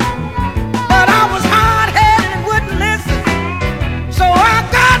 But I was hard-headed and wouldn't listen, so I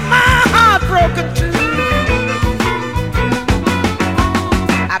got my heart broken too.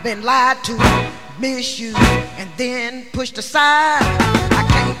 I've been lied to, misused, and then pushed aside. I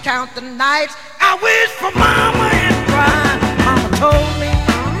can't count the nights I wish for mama and cry. Mama told me,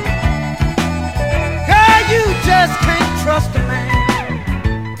 you just can't trust a man.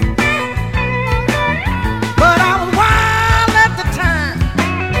 But I was wild at the time.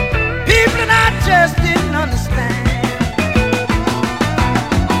 People and I just didn't understand.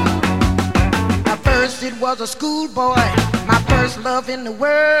 At first it was a schoolboy, my first love in the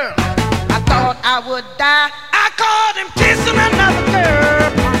world. I thought I would die. I caught him kissing another girl.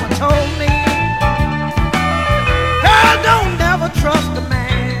 Mama told me, girl, don't never trust a man.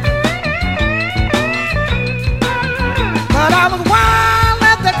 But I was wild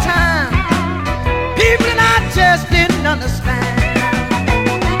at the time. People and I just didn't understand.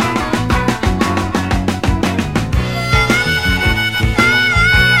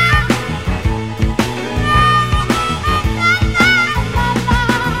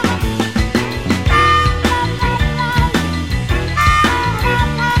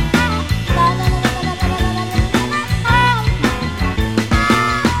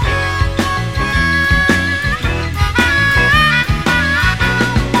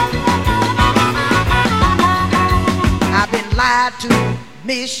 To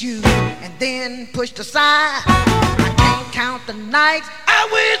misuse and then pushed aside. I can't count the nights I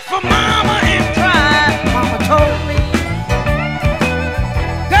wish for mama and cry. Mama told me,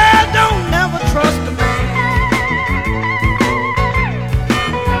 girl, don't never trust a man.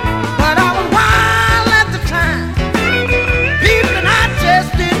 But I was wild at the time. People and I just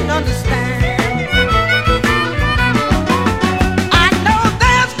didn't understand. I know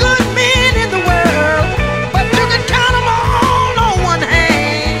there's good men in the world, but you can count them all.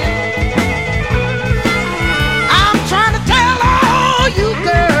 You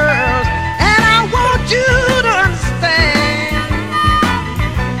girls, and I want you to understand.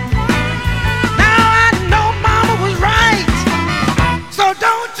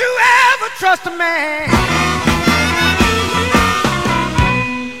 trust a man.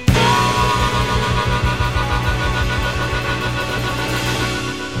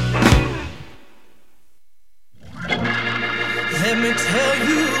 Let me tell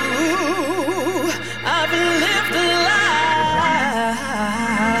you, I've lived a life,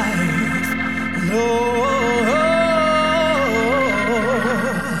 Lord.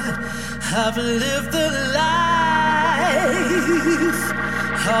 I've lived the life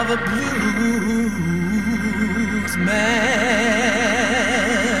of a blues man's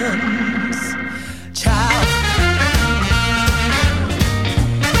child.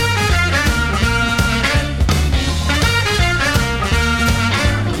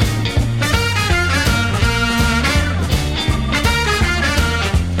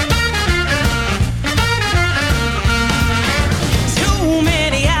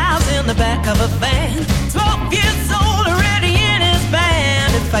 Back of a van, 12 years old, already in his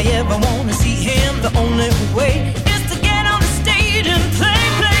band. If I ever want to see him, the only way is to get on the stage and play,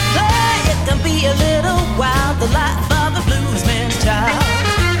 play, play. It can be a little wild, the life of a blues man's child.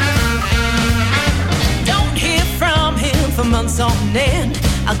 Don't hear from him for months on end.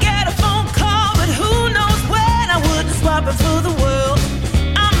 I'll get a phone call, but who knows when. I wouldn't swap it for the world.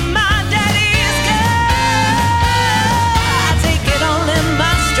 I'm my daddy's girl. I take it all in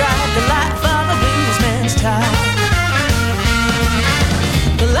my stride. The life of a blues man's child.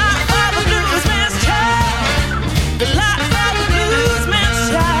 The life of a blues man's child. The life of a blues man's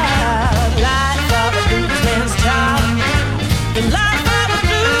child. Life of a blues man's child. The life of a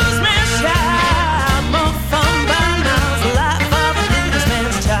blues man's child. More fun by miles. The life of a blues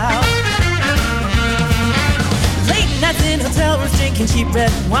man's child. Late nights in hotel rooms drinking cheap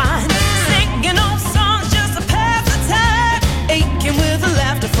red wine, singing old songs just to pass the time. Aching with the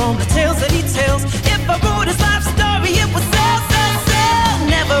laughter from the tales that he tells. If I wrote his life story, it would sell, sell, sell.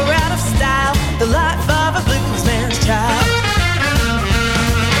 Never out of style. The life of a blues man's child.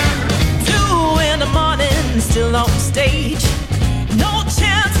 2 in the morning, still on stage. No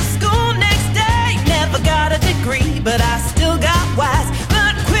chance of school next day. Never got a degree, but I still got wise.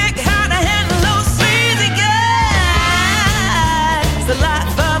 But quick how to handle those sleazy guys. The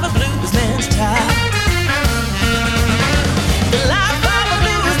life of a blues man's child. The life of a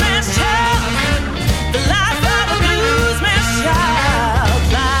blues man's child. The life of a blues man's child.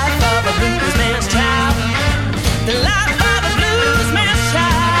 Life of a blues man's child. The life of a blues man's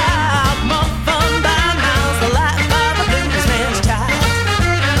child. More fun by miles. The life of a blues man's child.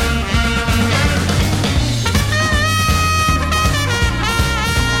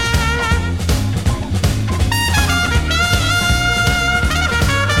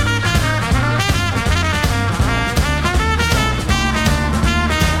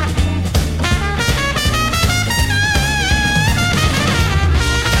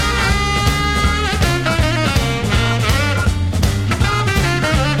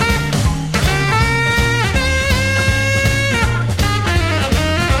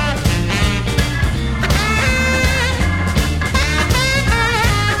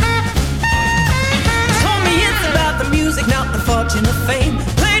 Told me it's about the music, not the fortune of fame.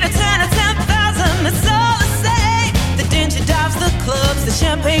 Played a 10 or 10,000, it's all the same. The dingy dives, the clubs, the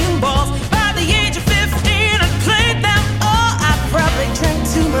champagne balls. By the age of 15, I played them all. I probably drank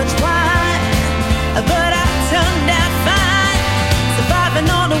too much wine, but I turned out fine. Surviving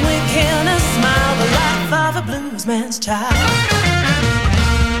on a wink and a smile. The life of a blues man's child.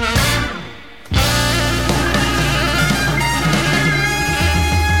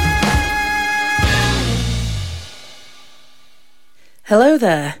 Hello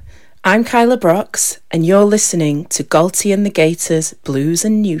there, I'm Kyla Brox, and you're listening to Galty and the Gators Blues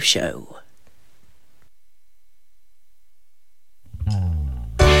and New Show.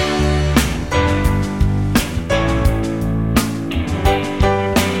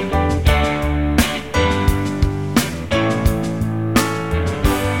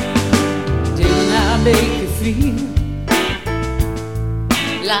 Didn't I make you feel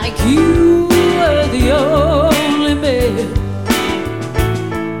like you were the only man?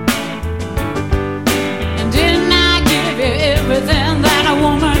 And didn't I give you everything that a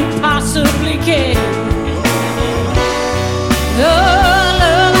woman possibly can? The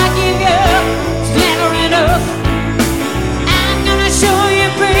love I give you is never enough. I'm gonna show you,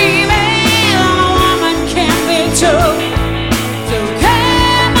 baby, that a woman can be tough. So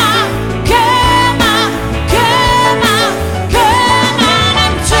come on, come on, come on, come on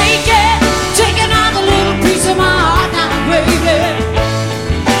and take it. Take another little piece of my heart now, baby.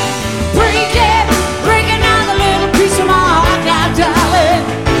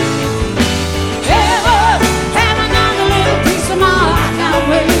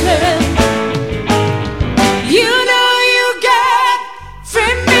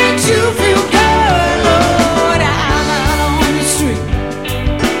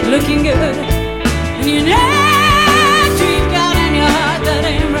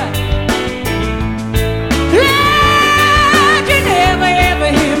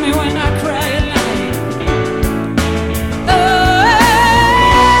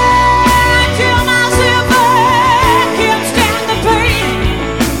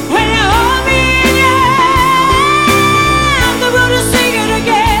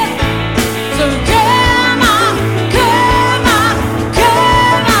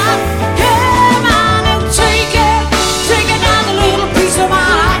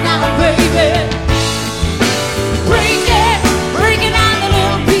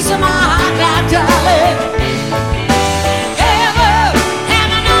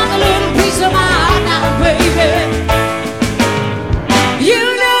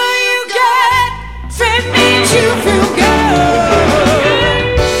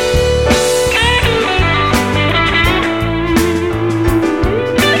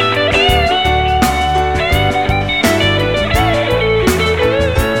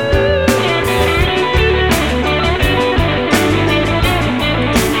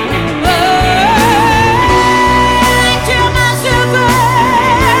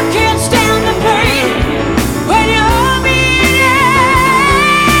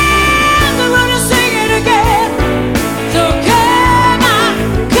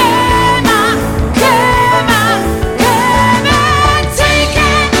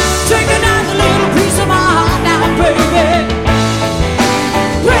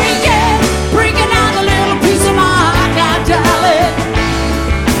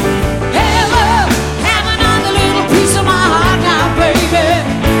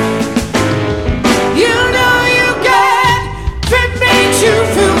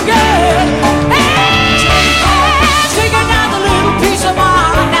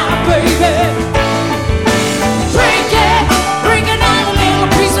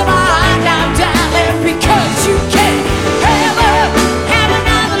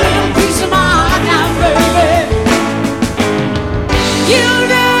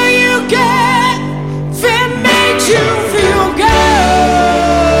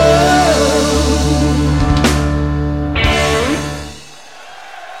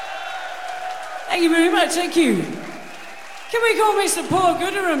 Thank you very much, thank you. Can we call Mr. Paul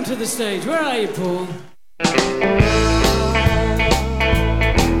Gooderham to the stage? Where are you, Paul?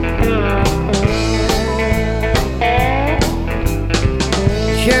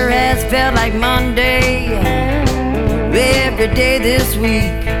 Sure has felt like Monday every day this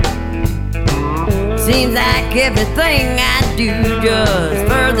week. Seems like everything I do just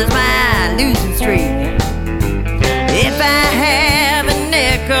furthers my losing streak. If I have a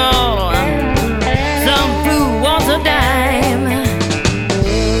nickel, some fool wants a dime.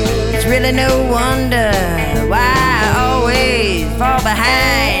 It's really no wonder why I always fall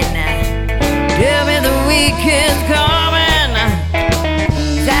behind. Tell me the weekend's coming,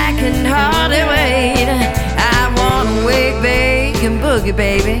 I can hardly wait. I wanna wake, bake, and boogie,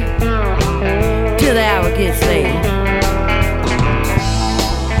 baby, till the hour gets late.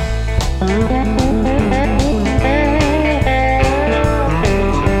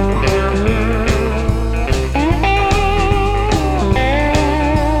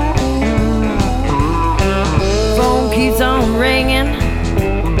 Phone keeps on ringing,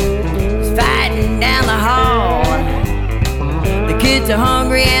 it's fighting down the hall. The kids are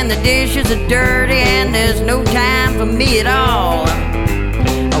hungry and the dishes are dirty, and there's no time for me at all.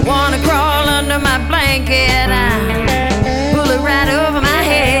 I wanna crawl under my blanket, I pull it right over my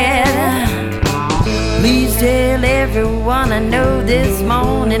head. Please tell everyone I know this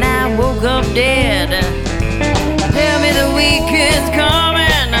morning I woke up dead. Tell me the weekend's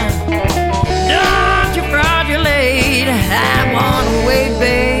coming, don't you fraudulate. I wanna wake,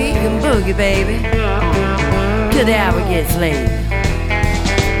 bake, and boogie, baby, till the hour gets late.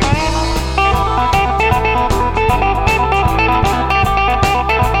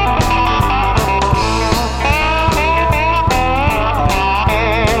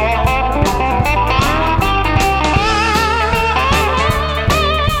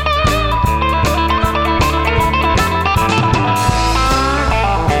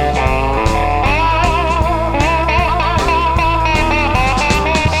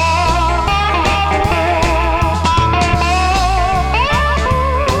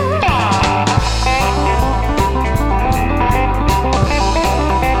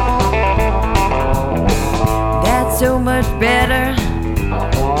 So much better,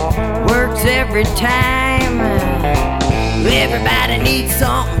 works every time. Everybody needs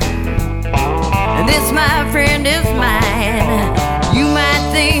something, and this, my friend, is mine. You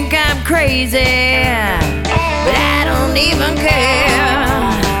might think I'm crazy, but I don't even care.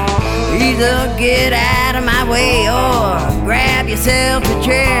 Either get out of my way or grab yourself a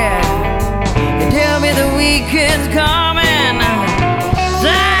chair and tell me the weekend's coming,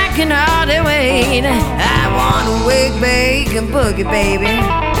 I can hardly wait. I wanna wake, bake, and boogie, baby,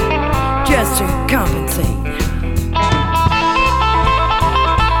 just to compensate.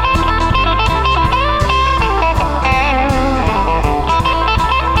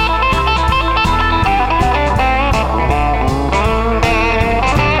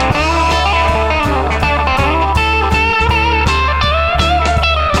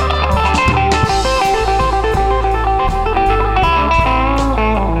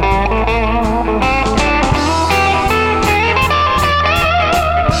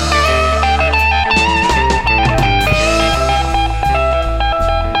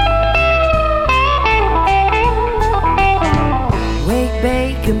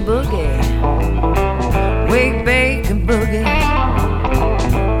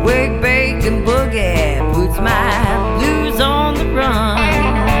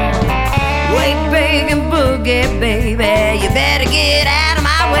 Baby, you better get out of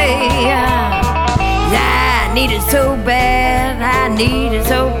my way. I need it so bad, I need it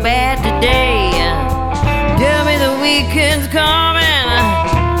so bad today. Tell me the weekend's coming,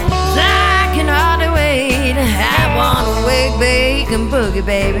 I can hardly wait. I wanna wake, bake, and boogie,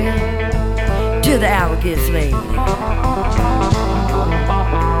 baby, till the hour gets late.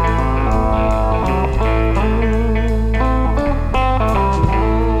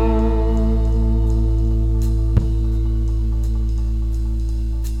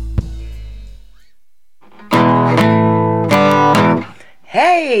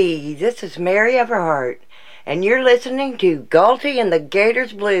 Hey, this is Mary Everhart, and you're listening to Galty and the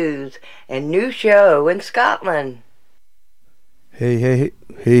Gators Blues, a new show in Scotland. Hey.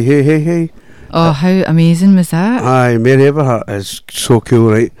 Oh, how amazing was that? Aye, Mary Everhart is so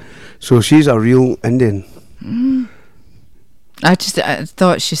cool, right? So she's a real Indian. I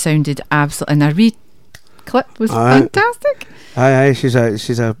thought she sounded absolutely, and her wee clip was fantastic. Aye, she's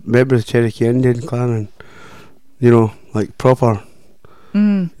a member of the Cherokee Indian clan, and you know, like proper.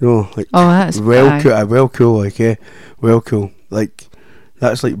 You know, like that's well cool, like well cool, like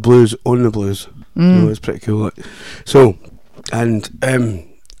that's like blues on the blues. You know, it's pretty cool. Like. So, and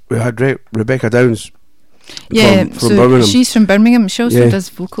we had Rebecca Downs. From Birmingham. She's from Birmingham. She also does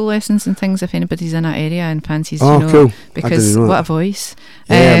vocal lessons and things if anybody's in that area and fancies, cool. Because what a voice.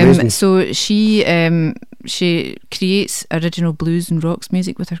 So she creates original blues and rocks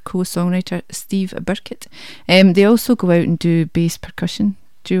music with her co-songwriter Steve Burkett. They also go out and do bass percussion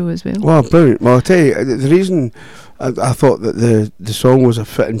duo as well. Well, brilliant. Well, I'll tell you, the reason I thought that the song was a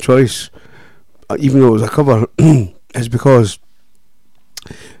fitting choice, even though it was a cover, is because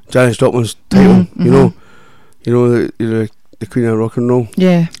Janis Joplin's title, you know, the Queen of Rock and Roll.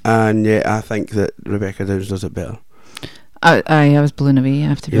 Yeah. And I think that Rebecca Downs does it better. I was blown away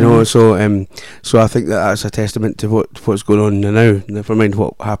after. You know, so I think that's a testament to what's going on now. Never mind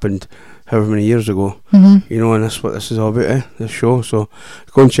what happened however many years ago. You know, and that's what this is all about, this show. So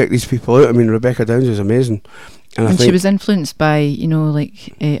go and check these people out. I mean, Rebecca Downs is amazing. And she was influenced by, you know,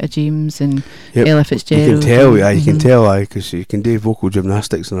 like a James and yep, Ella Fitzgerald. You can tell, you can tell, because you can do vocal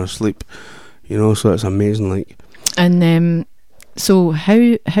gymnastics in her sleep. You know, so it's amazing, like. And so how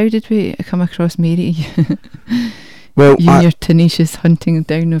did we come across Mary? Well, your tenacious hunting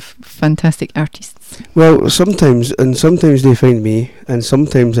down of fantastic artists. Well, sometimes they find me, and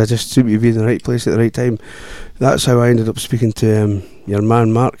sometimes I just seem to be in the right place at the right time. That's how I ended up speaking to your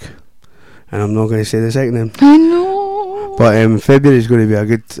man Mark, and I'm not going to say the second name. I know. But February is going to be a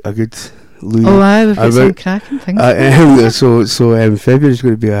good. We've got some cracking things. So February is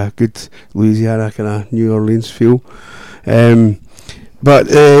going to be a good Louisiana kind of New Orleans feel.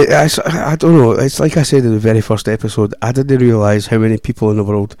 But I don't know. It's like I said in the very first episode. I didn't realise how many people in the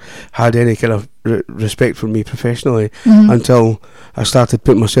world had any kind of respect for me professionally until I started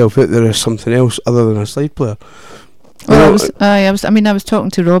putting myself out there as something else other than a slide player. Well, I was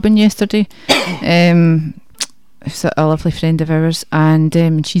talking to Robin yesterday. She's a lovely friend of ours,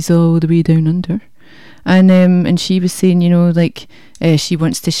 and she's all the way down under, and she was saying, you know, like she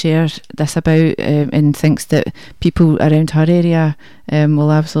wants to share this about and thinks that people around her area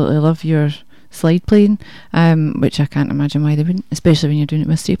will absolutely love your slide playing, which I can't imagine why they wouldn't, especially when you're doing it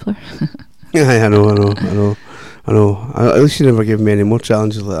with a stapler. Yeah, I know. At least you never gave me any more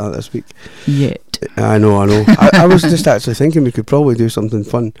challenges like that this week. Yet. I know. I was just actually thinking we could probably do something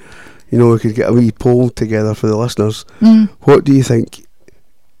fun. You know, we could get a wee poll together for the listeners. What do you think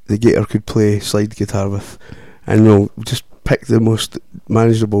the Gator could play slide guitar with? And we'll just pick the most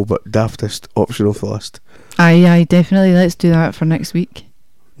manageable but daftest option off the list. Aye, definitely. Let's do that for next week.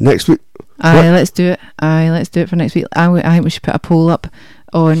 Next week? Let's do it. Let's do it for next week. I think we should put a poll up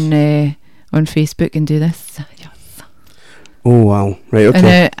on Facebook and do this. Yes. Oh wow! Right,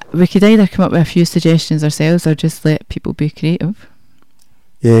 okay. And we could either come up with a few suggestions ourselves or just let people be creative.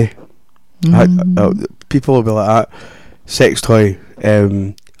 Yeah. People will be like that. Sex toy,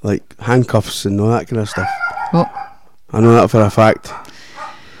 like handcuffs and all that kind of stuff. Oh. I know that for a fact.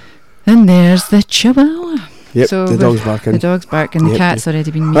 And there's the Chihuahua. Yep, so the dog's barking. The dog's barking. The cat's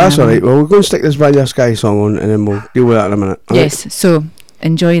already been meowing. That's alright. Well, we're going to stick this Vanilla Sky song on and then we'll deal with that in a minute. Yes, right? So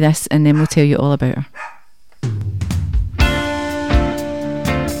enjoy this and then we'll tell you all about her.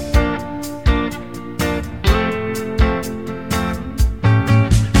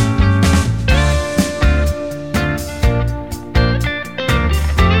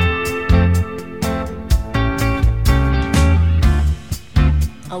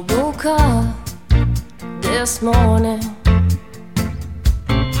 This morning,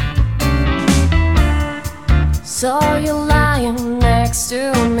 saw you lying next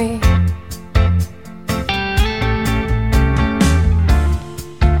to me.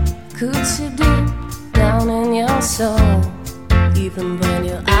 Could see deep down in your soul, even when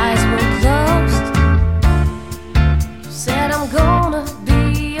your eyes were closed. You said I'm gonna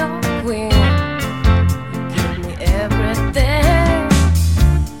be your queen, you give me everything.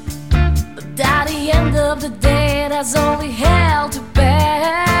 At the end of the day, there's only hell to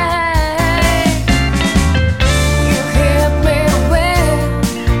bear. You hear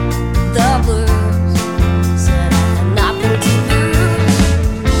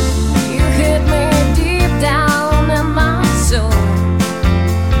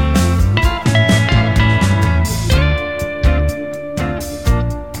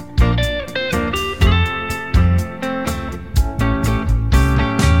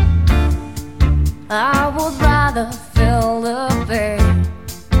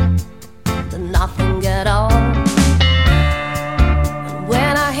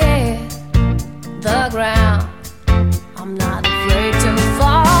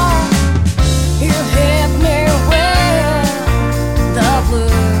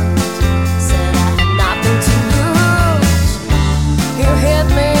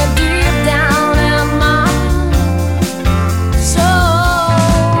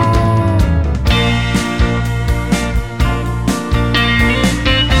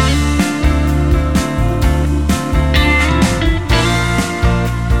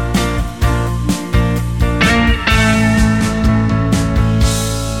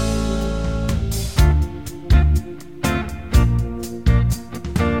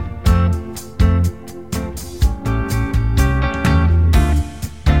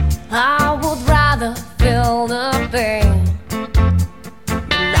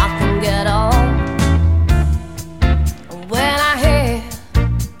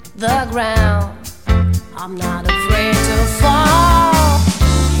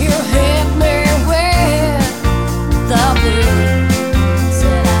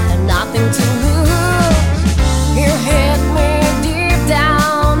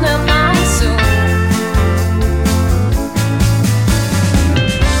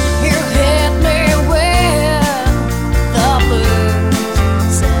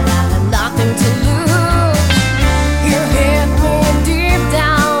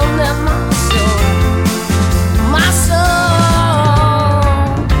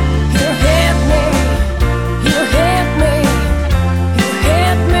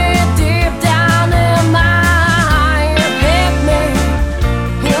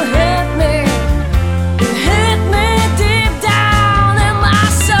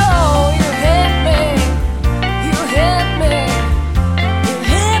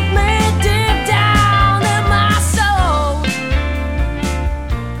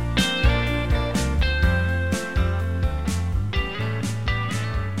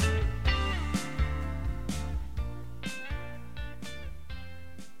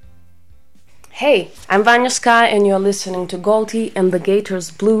Hey, I'm Vanya Sky and you're listening to Galty and the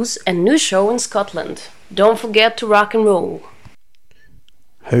Gators Blues and New Show in Scotland. Don't forget to rock and roll.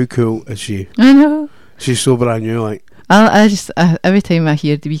 How cool is she? I know. She's so brand new, like. I just every time I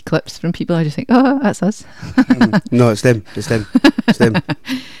hear the wee clips from people, I just think, oh, that's us. No, it's them.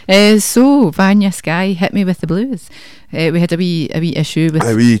 So Vanya Sky, hit me with the blues. We had a wee issue with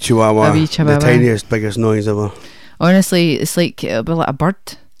a wee chihuahua, the tiniest, biggest noise ever. Honestly, it's like it'll be like a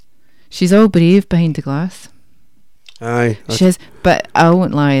bird. She's all brave behind the glass. Aye. She has, but I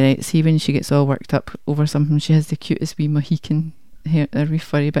won't lie, right? See, when she gets all worked up over something, she has the cutest wee Mohican hair. Her wee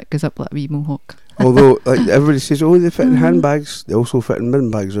furry bit goes up like a wee mohawk. Although, like everybody says, oh, they fit in handbags. They also fit in bin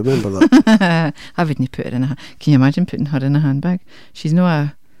bags. Remember that? I wouldn't put her in a. Can you imagine putting her in a handbag? She's no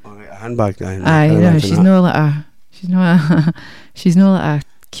a. Oh, right, a handbag. I know. She's no like a. She's no a. She's no like a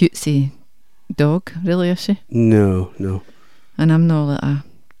cutesy dog, really, is she? No. And I'm not like a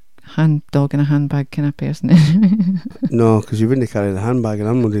hand dog in a handbag kind of person. No, because you wouldn't carry the handbag, and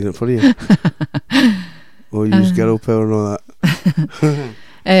I'm not doing it for you. Or use girl power and all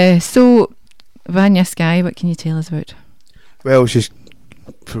that. So, Vanya Sky, what can you tell us about? Well, she's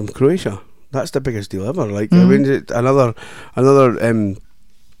from Croatia. That's the biggest deal ever. Like, I mean, another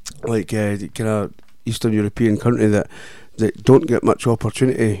like kind of Eastern European country that don't get much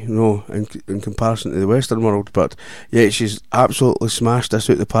opportunity, you know, in comparison to the Western world. But yeah, she's absolutely smashed this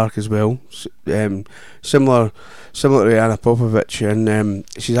out the park as well. Similar to Anna Popovic, and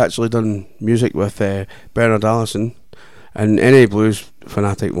she's actually done music with Bernard Allison, and any blues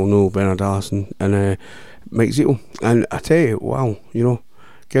fanatic will know Bernard Allison and Mike Zito. And I tell you, wow, you know,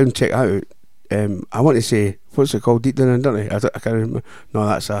 go and check that out. I want to say, what's it called? Deep Down and Dirty? I can't remember. No,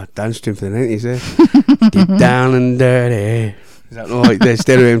 that's a dance tune for the 90s, eh? Deep Down and Dirty. Is that not like the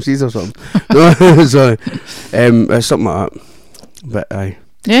Stereo MCs or something? No, sorry. It's something like that. But aye.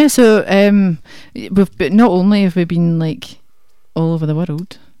 Yeah, so but not only have we been like all over the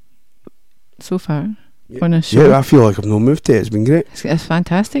world so far on a show. Yeah, I feel like I've not moved to it. It's been great. It's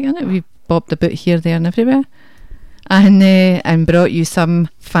fantastic, isn't it? We've bobbed about here, there and everywhere. And brought you some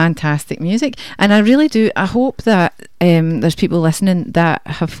fantastic music, and I really do. I hope that there's people listening that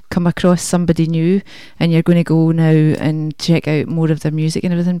have come across somebody new, and you're going to go now and check out more of their music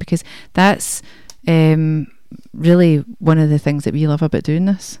and everything, because that's really one of the things that we love about doing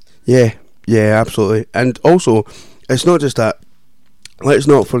this. Yeah, absolutely. And also, it's not just that. Let's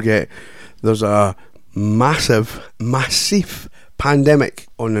not forget, there's a massive pandemic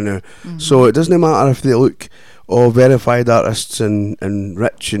on the now. So it doesn't matter if they look all verified artists and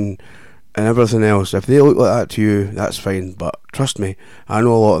rich and everything else. If they look like that to you, that's fine. But trust me, I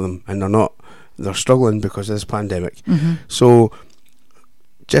know a lot of them, and they're struggling because of this pandemic. So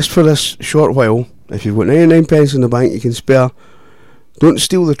just for this short while, if you've got 99 pence in the bank you can spare, don't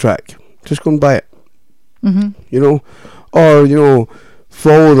steal the track. Just go and buy it. You know, or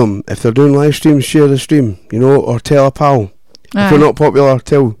follow them. If they're doing live streams, share the stream. Or tell a pal. If you're not popular,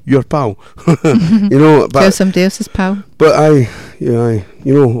 tell your pal. But tell somebody else's pal. But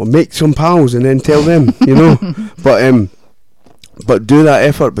make some pals and then tell them. But do that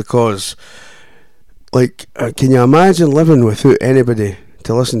effort, because, like, can you imagine living without anybody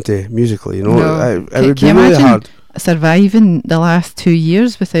to listen to musically? No. It would be really hard. Surviving the last 2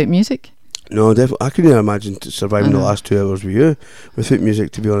 years without music? No, definitely. I couldn't imagine surviving the last 2 hours with you without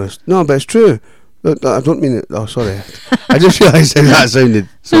music, to be honest. No, but it's true. I don't mean it. Oh, sorry. I just realised how that sounded.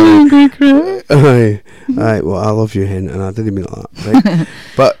 Sorry. Aye. Well, I love you, Hen, and I didn't mean it like that. Right?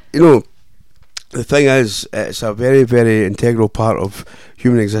 But the thing is, it's a very, very integral part of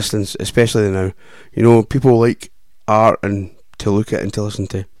human existence, especially now. People like art and to look at and to listen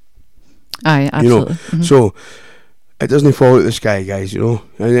to. Aye, absolutely. So it doesn't fall out of the sky, guys,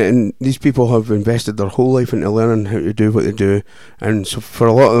 and these people have invested their whole life into learning how to do what they do, and so for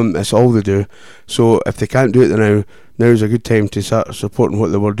a lot of them it's all they do. So if they can't do it now's a good time to start supporting what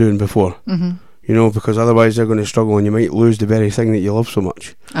they were doing before. Because otherwise they're going to struggle, and you might lose the very thing that you love so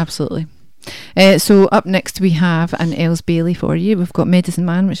much. Absolutely. So up next we have an Els Bailey for you. We've got Medicine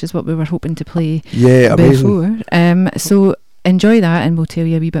Man, which is what we were hoping to play before. So enjoy that, and we'll tell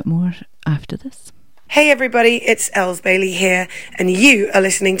you a wee bit more after this. Hey everybody, it's Els Bailey here, and you are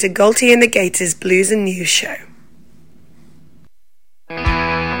listening to Galty and the Gators Blues and News Show.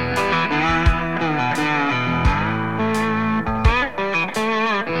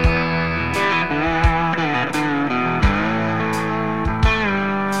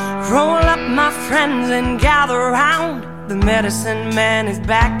 Roll up my friends and gather round. The medicine man is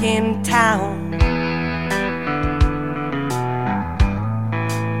back in town.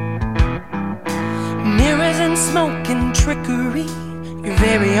 Mirrors and smoke and trickery, your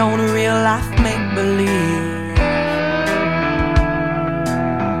very own real life make-believe.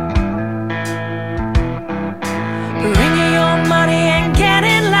 Bring your money and get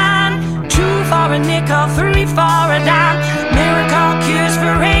in line. 2 for a nickel, 3 for a dime. Miracle cures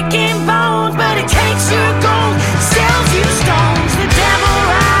for aching bones, but it takes your gold, sells you stones. The devil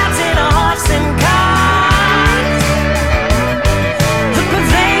rides in a horse and cart, the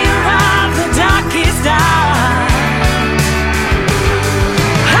purveyor of the darkest art.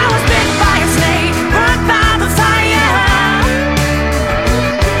 I was bitten by a snake, burnt by the fire.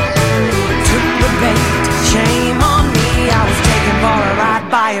 Took the bait, shame on me. I was taken for a ride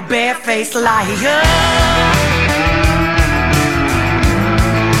by a barefaced liar.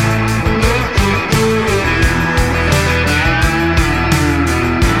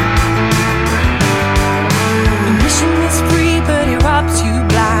 You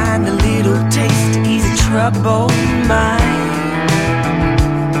blind, a little taste to ease a troubled mind.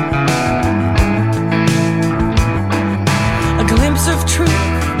 A glimpse of truth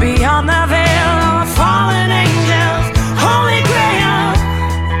beyond the veil of a fallen angel's holy grail.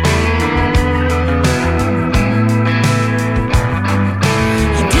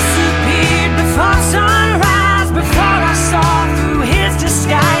 He disappeared before sunrise, before I saw through his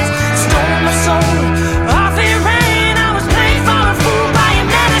disguise. Stole my soul off in rain.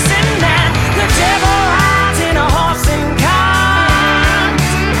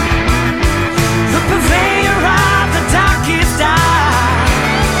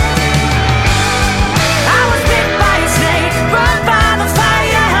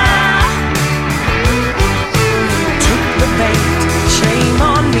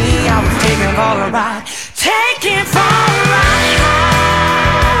 For a ride, take it for a ride.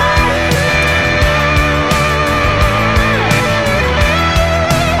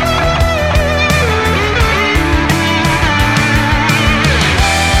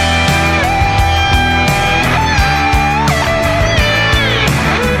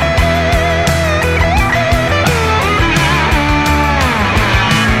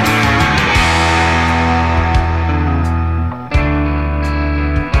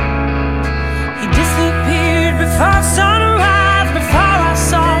 Sunrise, before I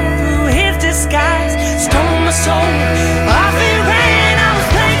saw through his disguise. Stole my soul off in rain. I was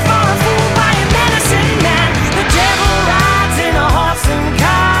played for a fool by a medicine man. The devil rides in a horse and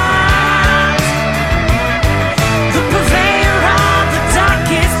cart, the purveyor of the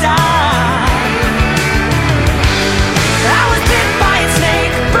darkest art. I was bitten by a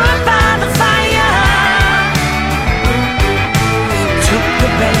snake, burnt by the fire. Took the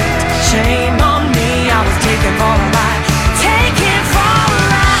bait, shame on me. I was taken for a ride.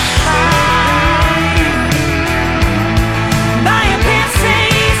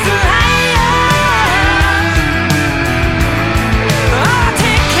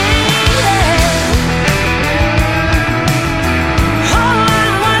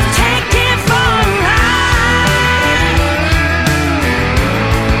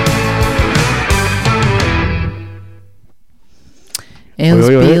 Els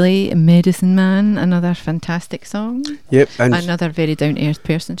Bailey, Medicine Man, another fantastic song. Yep, and another very down-to-earth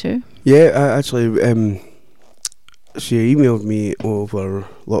person too. Yeah, actually, she emailed me over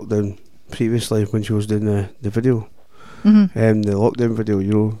lockdown previously when she was doing the video, the lockdown video.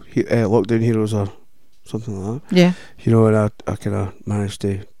 You know, Lockdown Heroes or something like that. Yeah. You know, and I kind of managed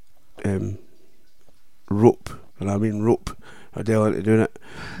to rope Adele into doing it.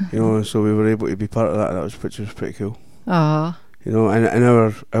 You know, and so we were able to be part of that. Which was pretty cool. Aww. You know, and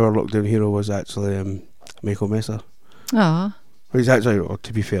our lockdown hero was actually Michael Messer. Aww. Well, he's actually,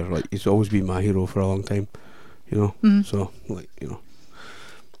 to be fair, like he's always been my hero for a long time. You know, so like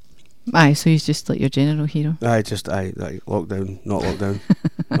Aye, so he's just like your general hero. Like lockdown, not lockdown,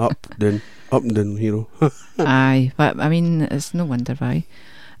 up and down hero. Aye, but I mean, it's no wonder why.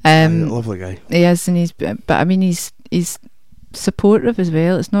 Lovely guy. He is, and but I mean, he's supportive as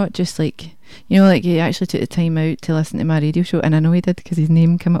well. It's not just like, you know, like he actually took the time out to listen to my radio show, and I know he did because his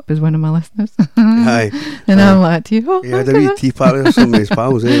name came up as one of my listeners. Aye. And I'm like, oh, yeah, the wee tea party with some of his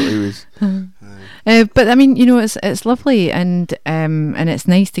pals, but I mean, you know, it's lovely, and it's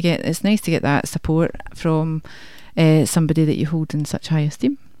nice to get that support from somebody that you hold in such high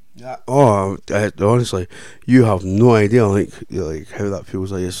esteem. Yeah. Oh, honestly, you have no idea like how that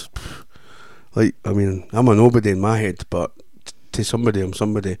feels. Like it's like, I mean, I'm a nobody in my head, but to somebody, I'm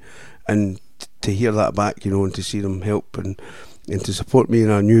somebody, and to hear that back, you know, and to see them help and to support me in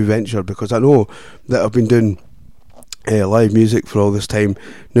a new venture, because I know that I've been doing live music for all this time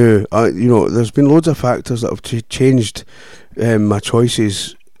now. You know, there's been loads of factors that have changed my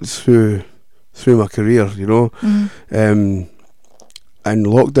choices through my career, you know. and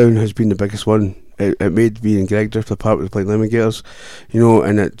lockdown has been the biggest one. It made me and Greg drift apart with playing Lemon Gators,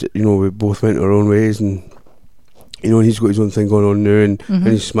 and it, we both went our own ways, and and he's got his own thing going on now, and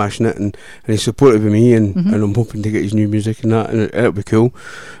he's smashing it, and he's supportive of me, and I'm hoping to get his new music and that, and it'll be cool.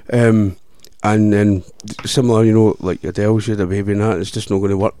 And then similar, like Adele, she had a baby and that, it's just not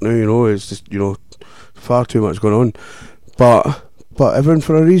going to work now, it's just, far too much going on. But everything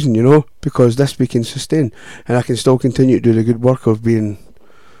for a reason, because this we can sustain, and I can still continue to do the good work of being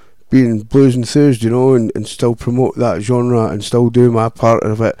blues enthused, and still promote that genre and still do my part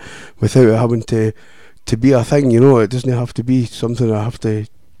of it without it having to be a thing, it doesn't have to be something I have to,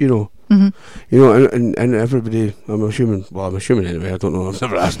 and everybody, I'm assuming anyway, I don't know, I've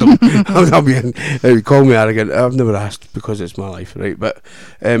never asked them, they call me arrogant, I've never asked because it's my life, right, but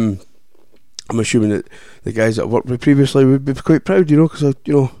I'm assuming that the guys that I've worked with previously would be quite proud, because if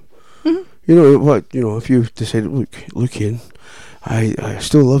you decided, look Ian, I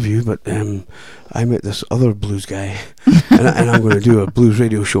still love you, but I met this other blues guy and I'm going to do a blues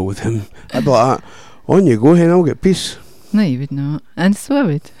radio show with him, I'd be like, on you go, hen, I'll get peace. No, you would not, and so I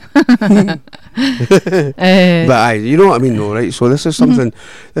would. But you know what I mean, though, right? So this is something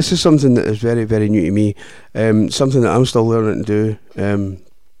that is very, very new to me. Something that I'm still learning to do.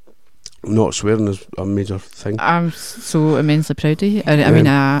 Not swearing is a major thing. I'm so immensely proud of you. I mean,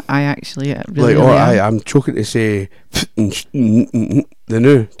 I actually really. I'm choking to say the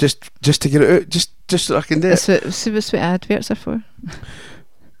new, just to get it out, just so I can do it. So what's what adverts are for?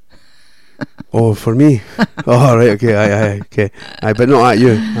 Oh, for me? Oh, right, okay, but not at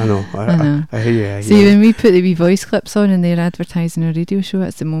you. I know. I hear you. See, when we put the wee voice clips on and they're advertising a radio show,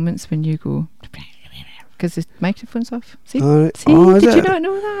 it's the moments when you go, because the microphone's off. See? Did you not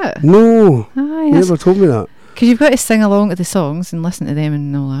know that? No. You never told me that. Because you've got to sing along to the songs and listen to them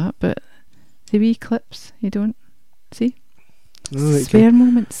and all that, but the wee clips, you don't. See? Right, swear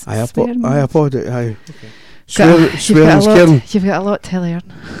moments. I apologize. You've got a lot to learn.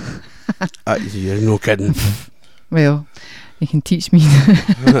 You're no kidding. Well, you can teach me.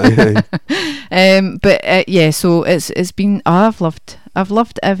 So it's been. I've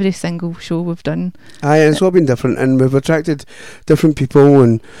loved every single show we've done. And it's all been different, and we've attracted different people,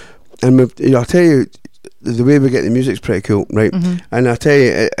 and I'll tell you, the way we get the music's pretty cool, right? And I tell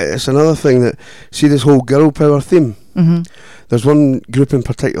you, it's another thing that, see this whole girl power theme. There's one group in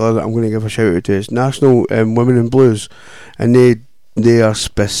particular that I'm going to give a shout out to. It's National Women in Blues, and they are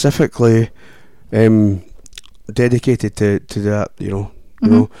specifically dedicated to that,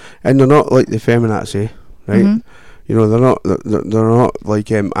 and they're not like the feminazi, right? They're not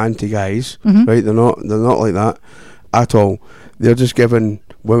like anti-guys, right? They're not like that at all. They're just giving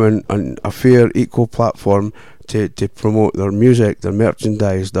women a fair, equal platform to promote their music, their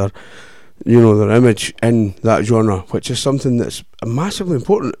merchandise, their image in that genre, which is something that's massively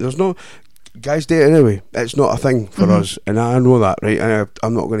important. There's no guys do it anyway. It's not a thing for us, and I know that, right? And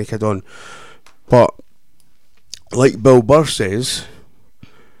I'm not going to kid on, but like Bill Burr says,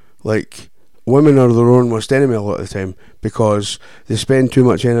 like, women are their own worst enemy a lot of the time because they spend too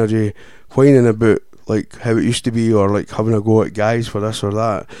much energy whining about like how it used to be, or like having a go at guys for this or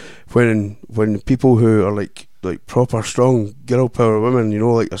that, when people who are like proper strong girl power women,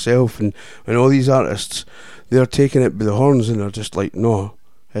 like yourself and all these artists, they're taking it by the horns and they're just like, no,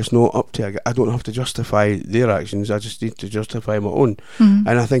 it's not up to, I don't have to justify their actions, I just need to justify my own. And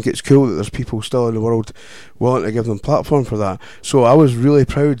I think it's cool that there's people still in the world willing to give them platform for that. So I was really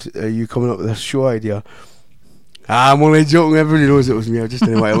proud of you coming up with this show idea. I'm only joking, everybody knows it was me, I just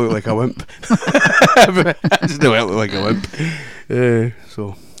didn't want to look like a wimp. I just didn't want to look like a wimp.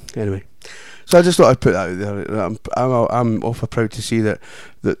 So anyway, so I just thought I'd put that out there. I'm awful proud to see that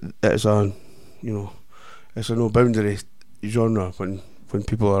it's a it's a no boundary genre when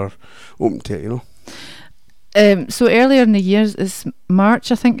people are open to it, So earlier in the year is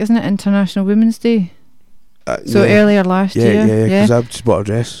March, I think, isn't it, International Women's Day? Earlier last year. Yeah, because I've just bought a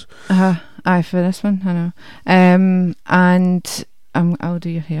dress. Aye, for this one, I know. And I'll do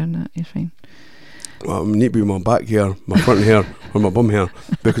your hair and that, you're fine. Well, I need to be my back hair, my front hair, or my bum hair,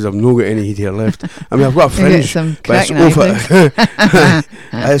 because I've not got any head hair left. I mean, I've got a fringe, but it's over.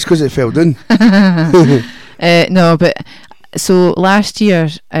 It's because it fell down. No, but so last year,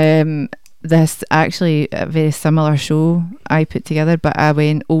 this actually a very similar show I put together, but I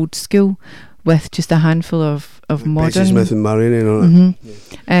went old school with just a handful of modern. Bessie Smith and Marianne on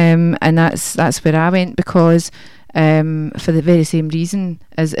it. And that's where I went, because for the very same reason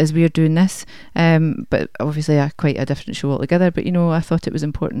as we're doing this, but obviously quite a different show altogether, but I thought it was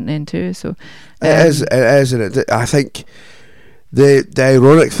important then too. So it is, and I think the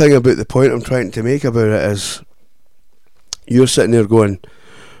ironic thing about the point I'm trying to make about it is, you're sitting there going,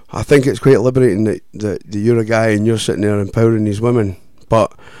 I think it's quite liberating that you're a guy and you're sitting there empowering these women,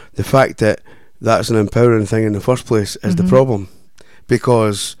 but the fact that that's an empowering thing in the first place is the problem,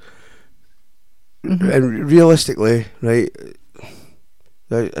 because and realistically, right,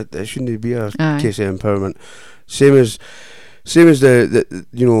 it shouldn't be a case of empowerment. Same as the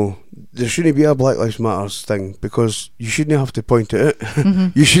you know, there shouldn't be a Black Lives Matters thing, because you shouldn't have to point it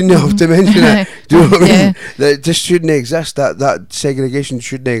out. You shouldn't have to mention it. Do you know what I mean? That just shouldn't exist. That segregation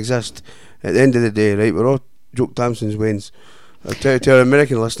shouldn't exist. At the end of the day, right, we're all Joke Thompson's Waynes. To our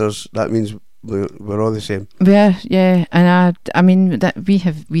American listeners, that means we're all the same. Yeah, and I mean that we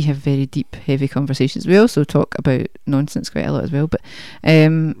have very deep, heavy conversations. We also talk about nonsense quite a lot as well. But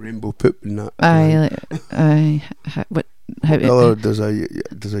rainbow poop and that. What colour does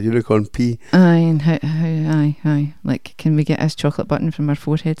a unicorn pee? And how like, can we get us chocolate button from our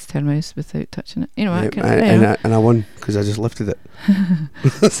foreheads to our mouths without touching it? You know, and I won because I just lifted it.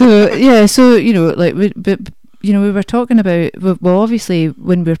 So you know, like you know, we were talking about, well, obviously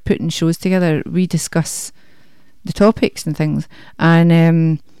when we're putting shows together, we discuss the topics and things,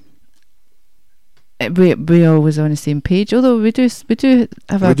 and we always on the same page. Although we do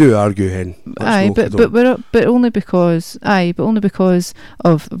argue, hen. But only because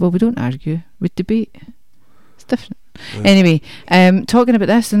of, well, we don't argue, we debate. It's different. Yeah. Anyway, talking about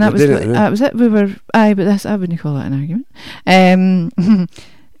this, and that was it. We were but this, I wouldn't call that an argument.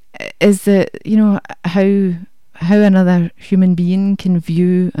 Is that, you know, how another human being can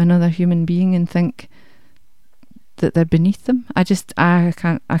view another human being and think that they're beneath them. I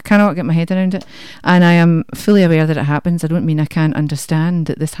cannot get my head around it, and I am fully aware that it happens. I don't mean I can't understand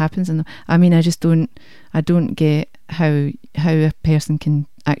that this happens, and I mean I don't get how a person can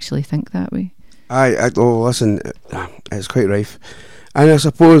actually think that way. Listen, it's quite rife, and I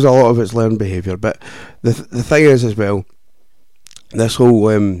suppose a lot of it's learned behaviour. But the thing is as well, this whole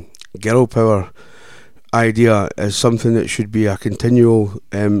girl power idea is something that should be a continual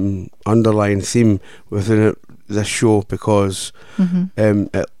underlying theme within this show, because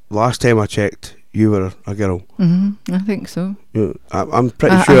last time I checked, you were a girl. I think so. I'm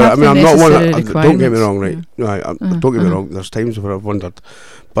pretty sure. I mean, I'm not one. Don't get me wrong, right? No, don't get me wrong. There's times where I've wondered,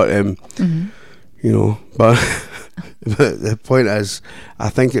 but you know, but the point is, I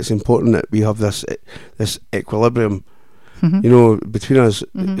think it's important that we have this equilibrium, you know, between us,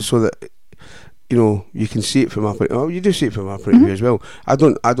 so that, you know, you can see it from my point. Oh, you do see it from my point of view as well. I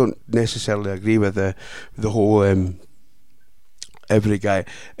don't necessarily agree with the whole every guy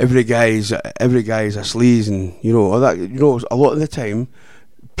is a sleaze, and you know all that. You know, a lot of the time,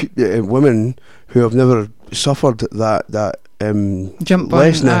 women who have never suffered that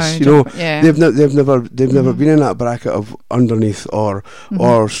lessness, you know, they've never been in that bracket of underneath or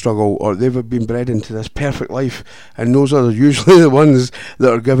struggle, or they've been bred into this perfect life, and those are usually the ones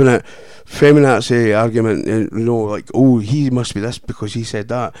that are giving it feminazi argument, you know, like, oh, he must be this because he said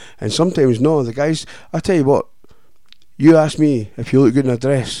that. And sometimes no, the guys, I tell you what, you ask me if you look good in a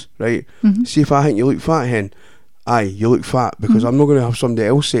dress, right? See if I think you look fat, hen. Aye, you look fat, because I'm not going to have somebody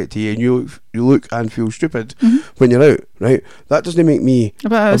else say it to you, and you look and feel stupid when you're out, right? That doesn't make me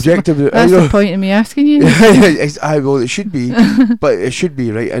objective. That's the point of me asking you. Well, it should be, but it should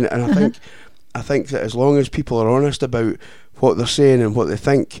be, right? And I think that as long as people are honest about what they're saying and what they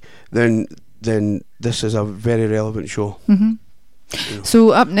think, then this is a very relevant show. You know. So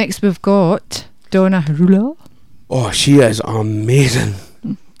up next we've got Donna Harula. Oh, she is amazing.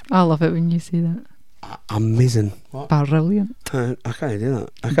 I love it when you say that. Amazing. What? Brilliant. I can't do that.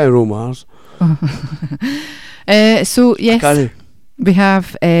 I can't roll Mars. So yes, we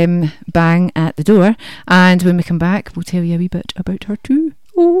have Bang at the door, and when we come back we'll tell you a wee bit about her too.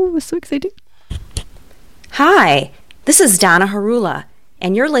 Oh, it's so exciting. Hi, this is Donna Harula,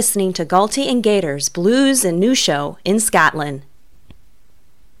 and you're listening to Galty and Gators Blues and New Show in Scotland.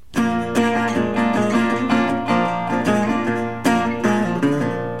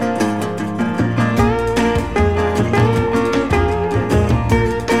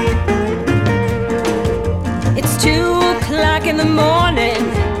 In the morning,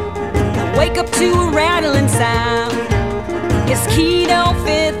 I wake up to a rattling sound. His key don't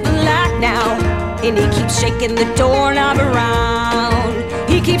fit the lock now, and he keeps shaking the doorknob around.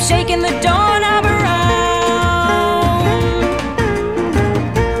 He keeps shaking the doorknob around.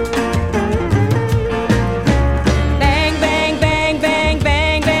 Bang, bang, bang, bang,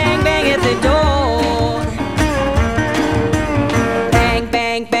 bang, bang, bang at the door. Bang,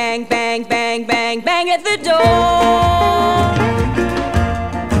 bang, bang, bang, bang, bang, bang at the door.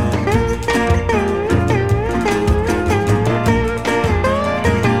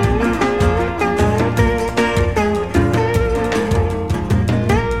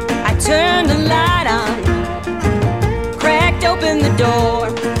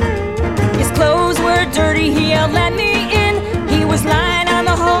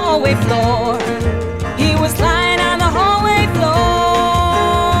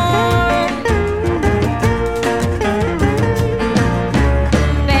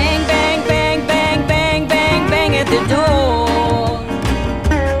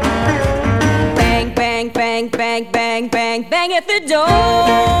 bang, bang, bang, bang, bang at the door.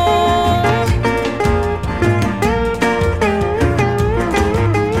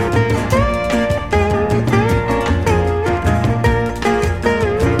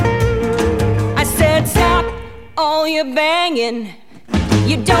 I said, stop all your banging.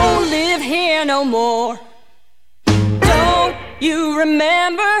 You don't live here no more. Don't you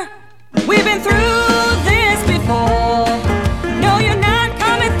remember? We've been through this before. No, you're not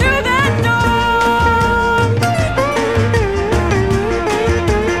coming through that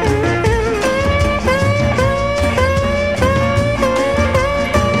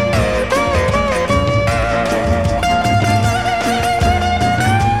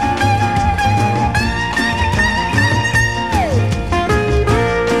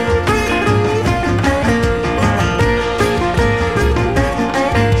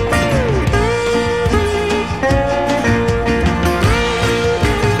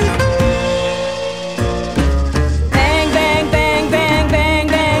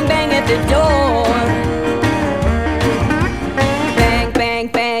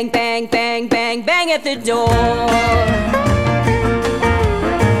at the door.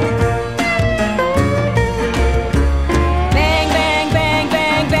 Bang, bang, bang,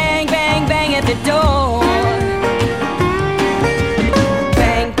 bang, bang, bang, bang at the door.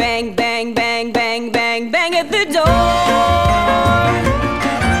 Bang, bang, bang, bang, bang, bang, bang at the door.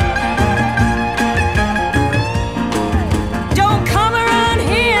 Don't come around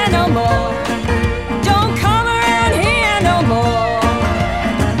here no more. Don't come around here no more.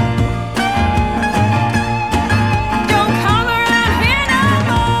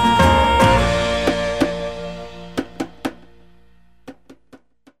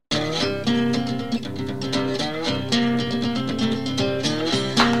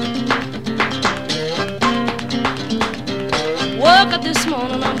 This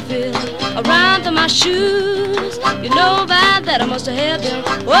morning I'm feeling around to my shoes. You know by that I must have had them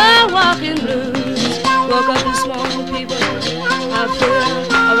walking blues. Woke up this morning, people, I'm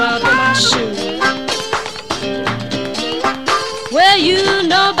feeling around to my shoes. Well, you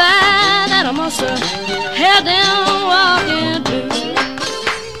know by that I must have had them walking blues.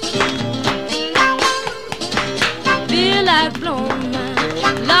 Feel like blowing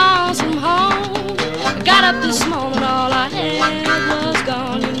my lonesome home. I got up this morning, all I had was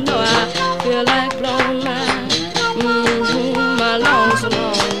gone. You know I feel like blowing my lonesome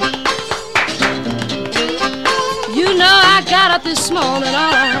home. You know I got up this morning,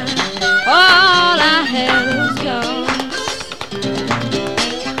 all I had was gone.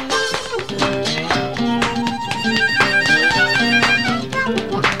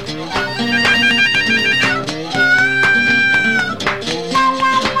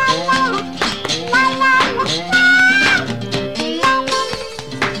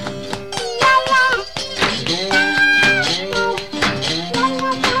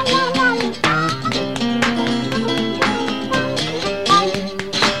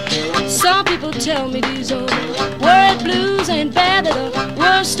 Tell me these old worried blues ain't bad. They're the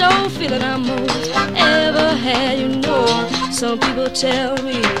worst old feeling I most ever had, you know. Some people tell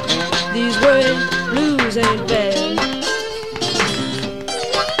me these worried blues ain't bad.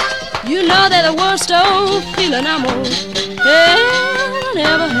 You know they're the worst old feeling I most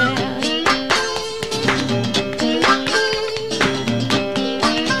ever had.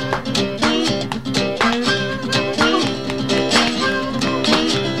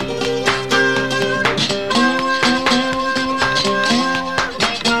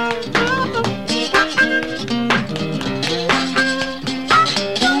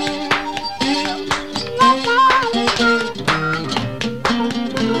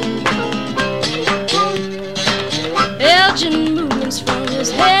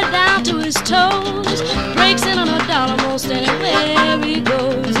 Breaks in on a dollar most anywhere he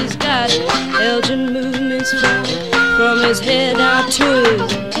goes. He's got Elgin movements from his head down to his.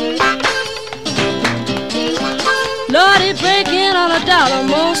 Lord, he break in on a dollar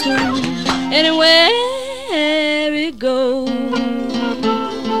most anywhere he goes.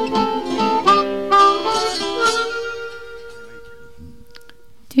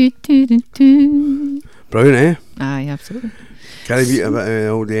 Brilliant, eh? Aye, absolutely. Can I beat a bit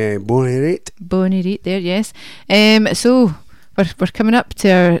of old Bonnie Raitt? Bonnie Raitt there, yes. So we're coming up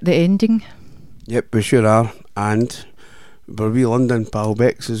to the ending. Yep, we sure are. And Barbie London, Pal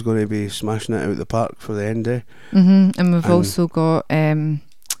Bex is going to be smashing it out the park for the end, eh? And we've also got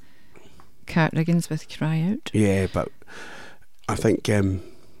Cat Riggins with Cry Out. Yeah, but I think I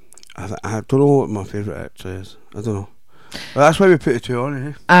don't know what my favourite actually is. I don't know. Well, that's why we put the two on,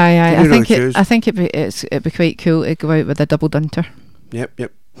 eh? Aye. I think it'd be quite cool to go out with a double dunter.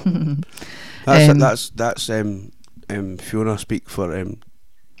 Yep. That's Fiona speak for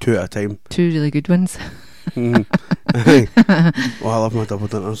 2 at a time. 2 really good ones. Well, I love my double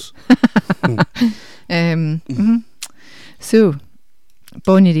dinners. So,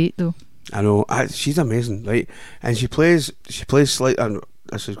 Bonnie Raitt though. I know, she's amazing, right? And she plays slide.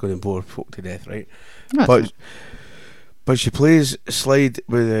 This is going to bore folk to death, right? But she plays slide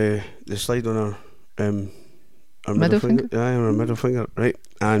with the slide on her middle finger. Yeah, on her middle finger, right?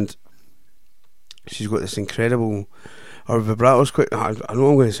 And she's got this incredible. Her vibrato's quite. I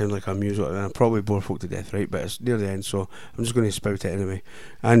know I'm going to sound like a music, and I probably bore folk to death, right? But it's near the end, so I'm just going to spout it anyway.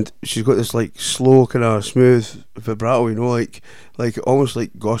 And she's got this like slow, kind of smooth vibrato, you know, like almost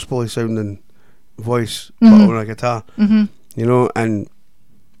like gospel-y sounding voice, but on a guitar, you know. And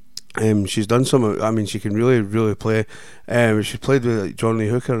she's done some. I mean, she can really, really play. She played with like, John Lee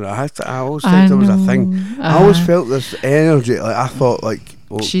Hooker. And I always thought there was a thing. I always felt this energy. Like I thought, like.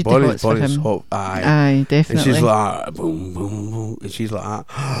 Well, Bonnie's hot. Aye, definitely. And she's like, boom, boom, boom, and she's like that.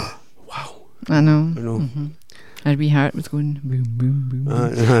 Wow. I know. You know. Her wee heart was going boom, boom, boom.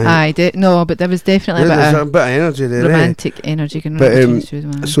 No, but there was definitely a bit of energy there. Romantic energy going on.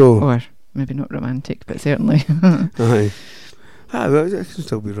 But or maybe not romantic, but certainly. Aye. Well, it can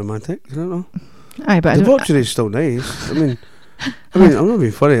still be romantic. I don't know. Aye, but debauchery is still nice. I mean, I'm not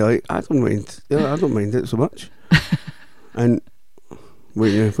being funny. Like I don't mind it so much. And.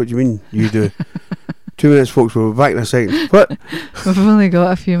 Wait, what do you mean you do? 2 minutes, folks. We'll be back in a second. What? We've only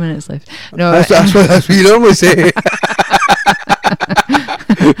got a few minutes left. No, that's what you normally say.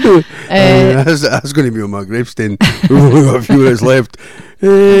 That's going to be on my gravestone. We've only got a few minutes left,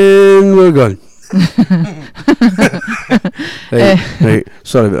 and we're gone. right.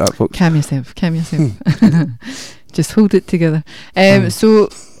 Sorry about that, folks. Calm yourself. Just hold it together. So,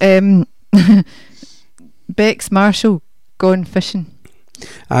 Bex Marshall gone fishing.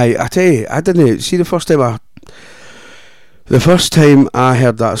 I tell you, I didn't see the first time I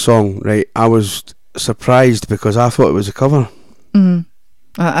heard that song, right, I was surprised because I thought it was a cover.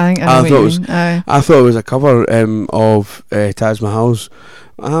 I thought it was a cover of Taj Mahal's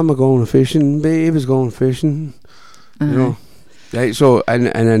I'm a going fishing, baby's going fishing. You know. Right, so and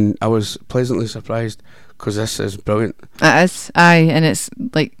then I was pleasantly surprised because this is brilliant. It is, and it's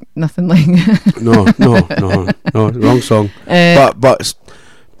like nothing like no, wrong song.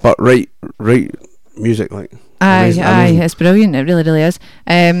 But right music, like amazing. It's brilliant. It really, really is.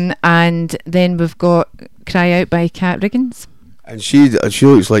 And then we've got "Cry Out" by Kat Riggins, and she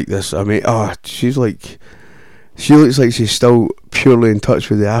looks like this. I mean, she looks like she's still purely in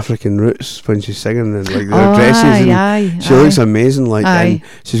touch with the African roots when she's singing, and like her dresses. She looks amazing. Like, and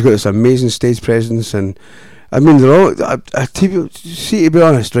she's got this amazing stage presence. And I mean, they're all. To be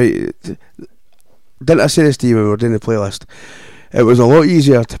honest, right? Didn't I say this to you when we were doing the playlist? It was a lot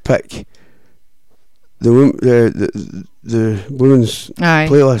easier to pick the women's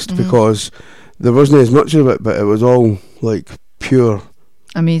playlist because there wasn't as much of it, but it was all like pure.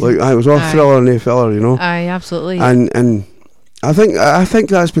 Amazing. Like it was all thriller and no filler, you know. Aye, absolutely. And I think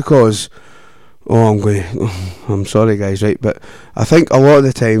that's because I'm sorry guys, right? But I think a lot of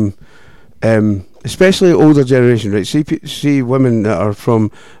the time, especially older generation, right? See women that are from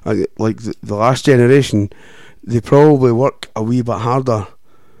like the last generation, they probably work a wee bit harder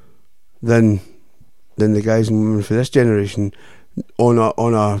than the guys and women for this generation on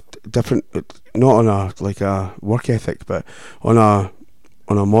a different, not on a like a work ethic, but on a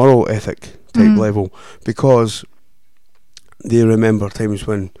moral ethic type level, because they remember times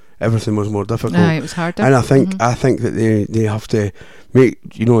when everything was more difficult. It was harder. And I think that they have to make,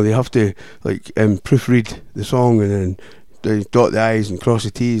 they have to like proofread the song, and then they dot the I's and cross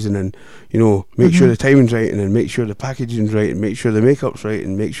the T's, and then make sure the timing's right, and then make sure the packaging's right, and make sure the makeup's right,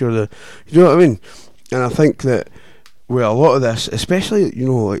 and make sure you know what I mean. And I think that with a lot of this, especially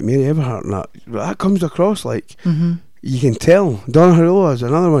like Mary Everhart and that comes across like you can tell. Donna Harula is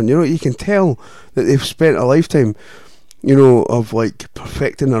another one. You can tell that they've spent a lifetime of like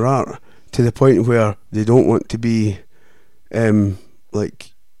perfecting their art to the point where they don't want to be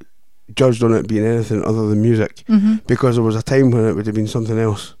like judged on it being anything other than music, because there was a time when it would have been something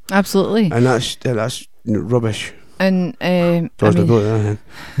else. Absolutely. And that's rubbish. And I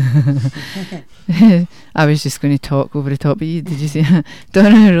was just going to talk over the top of you. Did you see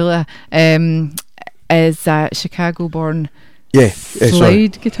Donna Harula is a Chicago-born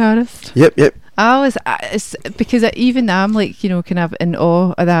slide guitarist? Yep. It's because even I'm like kind of in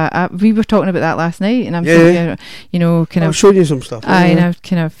awe of that. We were talking about that last night, and I'm thinking, kind of showing you some stuff. And I've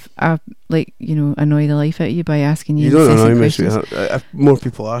kind of annoy the life out of you by asking you. You don't annoy me, sweetheart. If more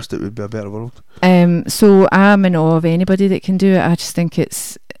people asked, it would be a better world. So I'm in awe of anybody that can do it. I just think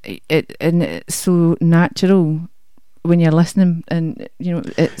it's it's so natural when you're listening, and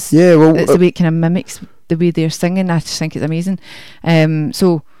it's the way it kind of mimics the way they're singing. I just think it's amazing.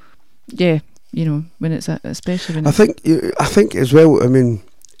 So yeah, when it's especially when I think as well. I mean,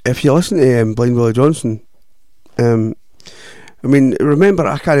 if you listen to Blind Willie Johnson, I mean, remember,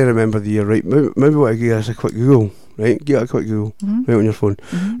 I can't remember the year, right? Maybe what I give us a quick Google, right? Get a quick Google, right on your phone,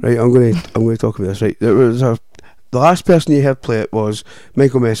 right? I'm going to talk about this, right? There was the last person you heard play it was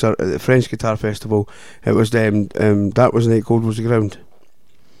Michael Messer at the French Guitar Festival. It was That Was the Night Cold Was the Ground,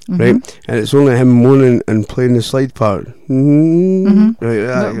 right? And it's only him moaning and playing the slide part.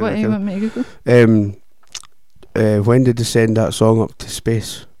 Right. What do you want me to Google? When did they send that song up to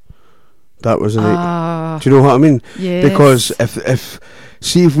space? That was the night. Do you know what I mean? Yes. Because if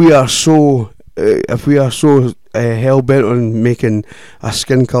we are so hell bent on making a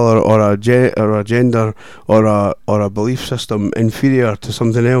skin colour or a gender or a belief system inferior to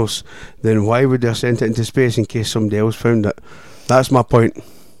something else, then why would they have sent it into space in case somebody else found it? That's my point.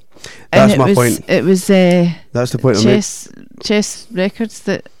 That's my point. It was that's the point I made. Chess Records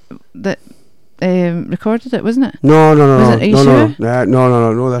that recorded it, wasn't it? No. Are you sure?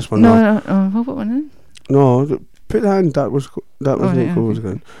 No, this one. No. What one then? No, put that in. That was Night Cold Was the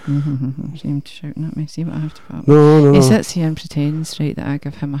Ground. Seemed shouting at me. See what I have to put up. No. He sits here and pretends, right, that I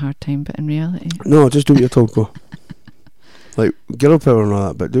give him a hard time, but in reality, no, just do what you're told, bro. Like girl power and all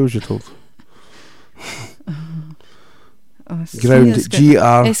that, but do what you're told. Ground.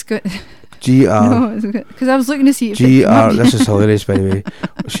 GR. It's good. GR. No, it's good. Because I was looking to see if GR. This is hilarious, by the way.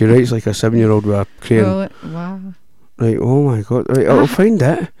 She writes like a 7-year-old with a crayon. Wow. Right. Oh my god. Right. I'll find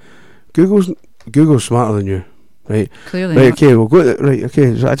it. Google's smarter than you. Right. Clearly. Right. Not. Okay. We'll go. Right.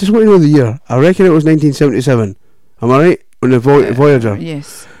 Okay. So I just want to know the year. I reckon it was 1977. Am I right? On the Voyager.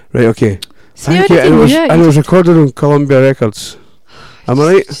 Yes. Right. Okay. See, thank you. And it was recorded on Columbia Records. Am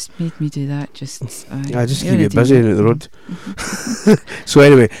I right? Just made me do that. I just keep you busy out the road. So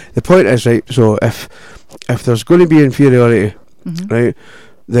anyway, the point is, right, so if there's going to be inferiority, right,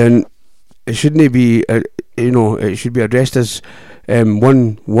 then it shouldn't be it should be addressed as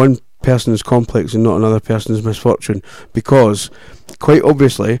one person's complex and not another person's misfortune, because quite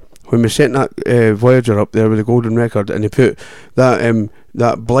obviously when we sent that Voyager up there with the golden record and they put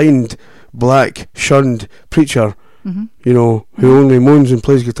that blind black shunned preacher, who only moans and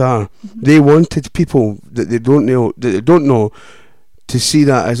plays guitar, they wanted people that they don't know to see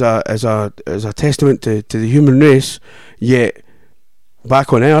that as a testament to the human race. Yet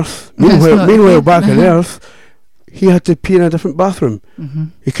back on Earth, meanwhile back on Earth, he had to pee in a different bathroom.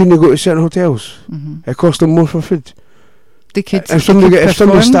 He couldn't go to certain hotels. It cost him more for food. If somebody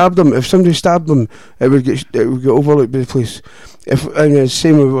stabbed him, it would get overlooked by the police.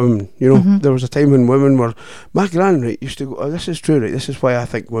 Same with women. There was a time when women were. My gran, right, used to go. This is true, right? This is why I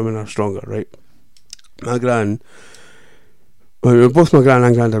think women are stronger, right? My gran, both my gran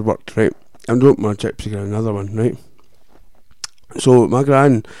and granddad worked, right? And don't my gypsy gran, another one, right? So my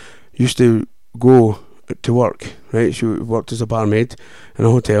gran used to go to work, right? She worked as a barmaid in a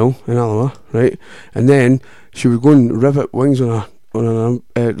hotel in Alabama, right? And then she would go and rivet wings on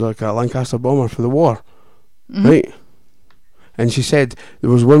like a Lancaster bomber for the war, right? And she said there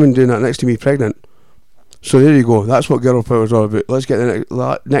was women doing that next to me pregnant. So there you go. That's what girl power is all about. Let's get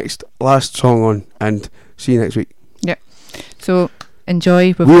the last song on and see you next week. Yeah. So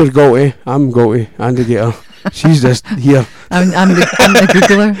enjoy. We're Galty. I'm Galty. And the Gator. She's just here. I'm the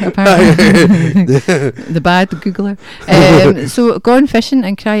Googler, apparently. The bad Googler. So go on fishing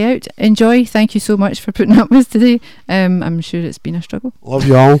and cry out. Enjoy. Thank you so much for putting up with us today. I'm sure it's been a struggle. Love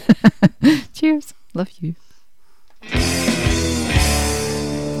you all. Cheers. Love you.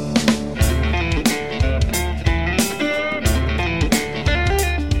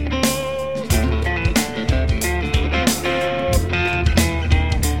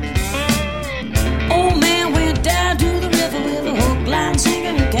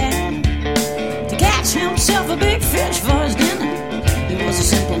 A big fish for his dinner. He was a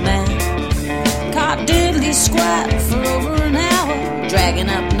simple man. Caught diddly squat for over an hour, dragging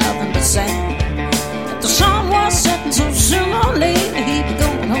up nothing but sand. But the sun was setting, so sooner or later he'd be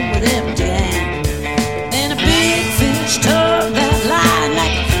going home with empty hand. Then a big fish tugged that line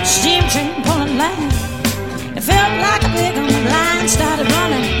like a steam train pulling land. It felt like a pig on the line started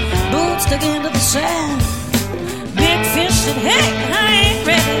running, boots stuck into the sand. Big fish said, "Hey, I ain't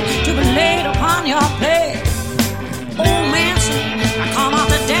ready to be laid upon your plate." Old man said, "I come out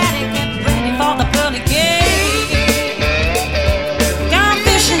to daddy, get ready for the pearly gate." Gone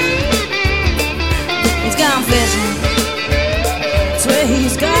fishing, he's gone fishing, that's where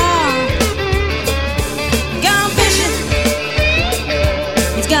he's gone. Gone fishing,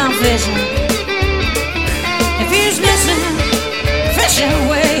 he's gone fishing. If he's missing, fishing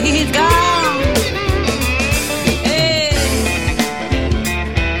where he's gone. Hey.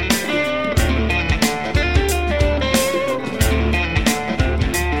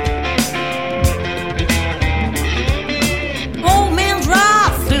 Old man's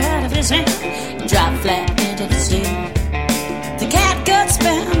rod flew out of his hand, dropped flat into the sea. The catgut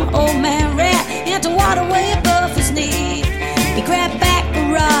spam, old man ran into water way above his knee. He grabbed back the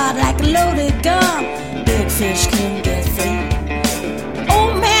rod like a loaded gun. Big fish couldn't get free.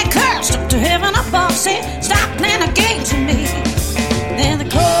 Old man cursed up to heaven above, said, "Stop playing a game to me." Then the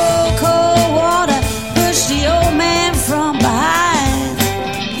cold, cold water pushed the old man from behind.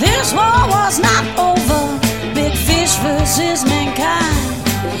 This war was not over. Big fish versus mankind.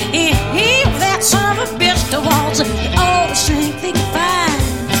 He heaved that son of a bitch towards all the strength he could find.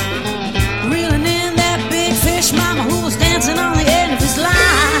 Reeling in that big fish mama who was dancing on the end of his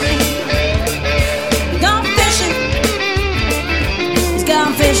line. Gone fishing. He's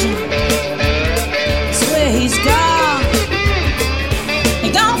gone fishing. I swear he's gone. He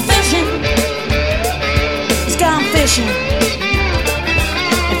gone fishing. He's gone fishing.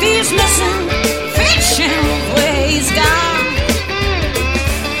 If he's missing, fishing where he's gone.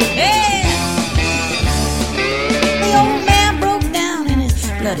 Yeah. The old man broke down in his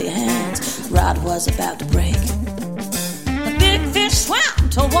bloody hands. Rod was about to break. The big fish swam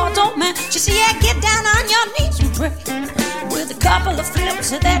towards old man. She said, "Yeah, get down on your knees and pray." With a couple of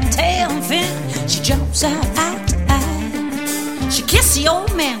flips of that tail and fin, she jumps out eye to eye. She kissed the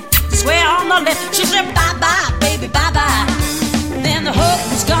old man, swear on the lip. She said, "Bye-bye, baby, bye-bye." Then the hook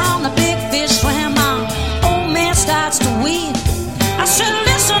was gone, the big fish swam on. Old man starts to weep. I said,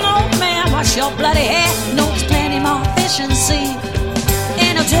 "Listen, old man, wash your bloody hair. You know there's plenty more fish in the sea."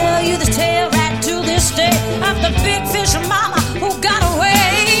 And I'll tell you the tale right to this day of the big fish mama who got away.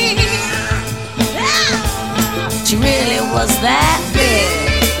 She really was that big.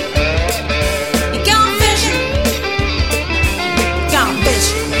 He gone fishing. Gone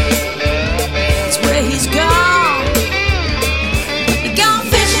fishing. It's where he's gone. He gone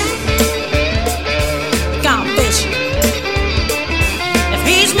fishing. Gone fishing. If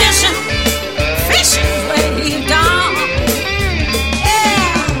he's missing, fishing where he's gone.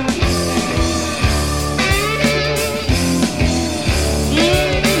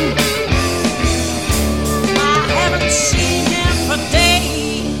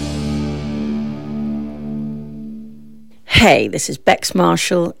 Hey, this is Bex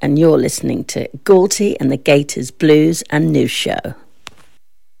Marshall, and you're listening to Galty and the Gators Blues and News Show.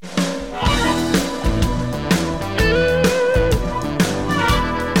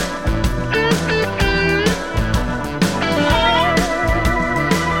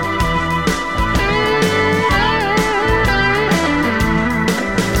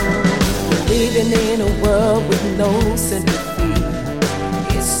 Living in a world with no sympathy,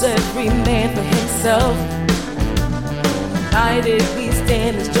 it's every man for himself. United we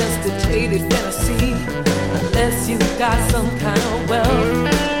stand is just a jaded fantasy, unless you got some kind of wealth.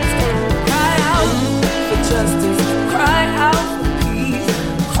 Cry out for justice, cry out for peace,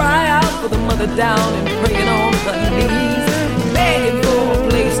 cry out for the mother down and praying on her knees, begging for a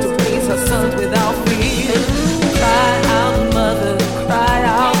place to raise her sons without fear. Cry out, mother, cry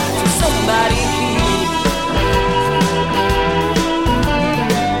out to somebody here.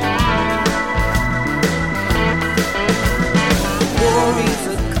 Is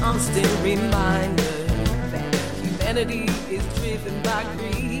a constant reminder that humanity is driven by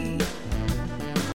greed.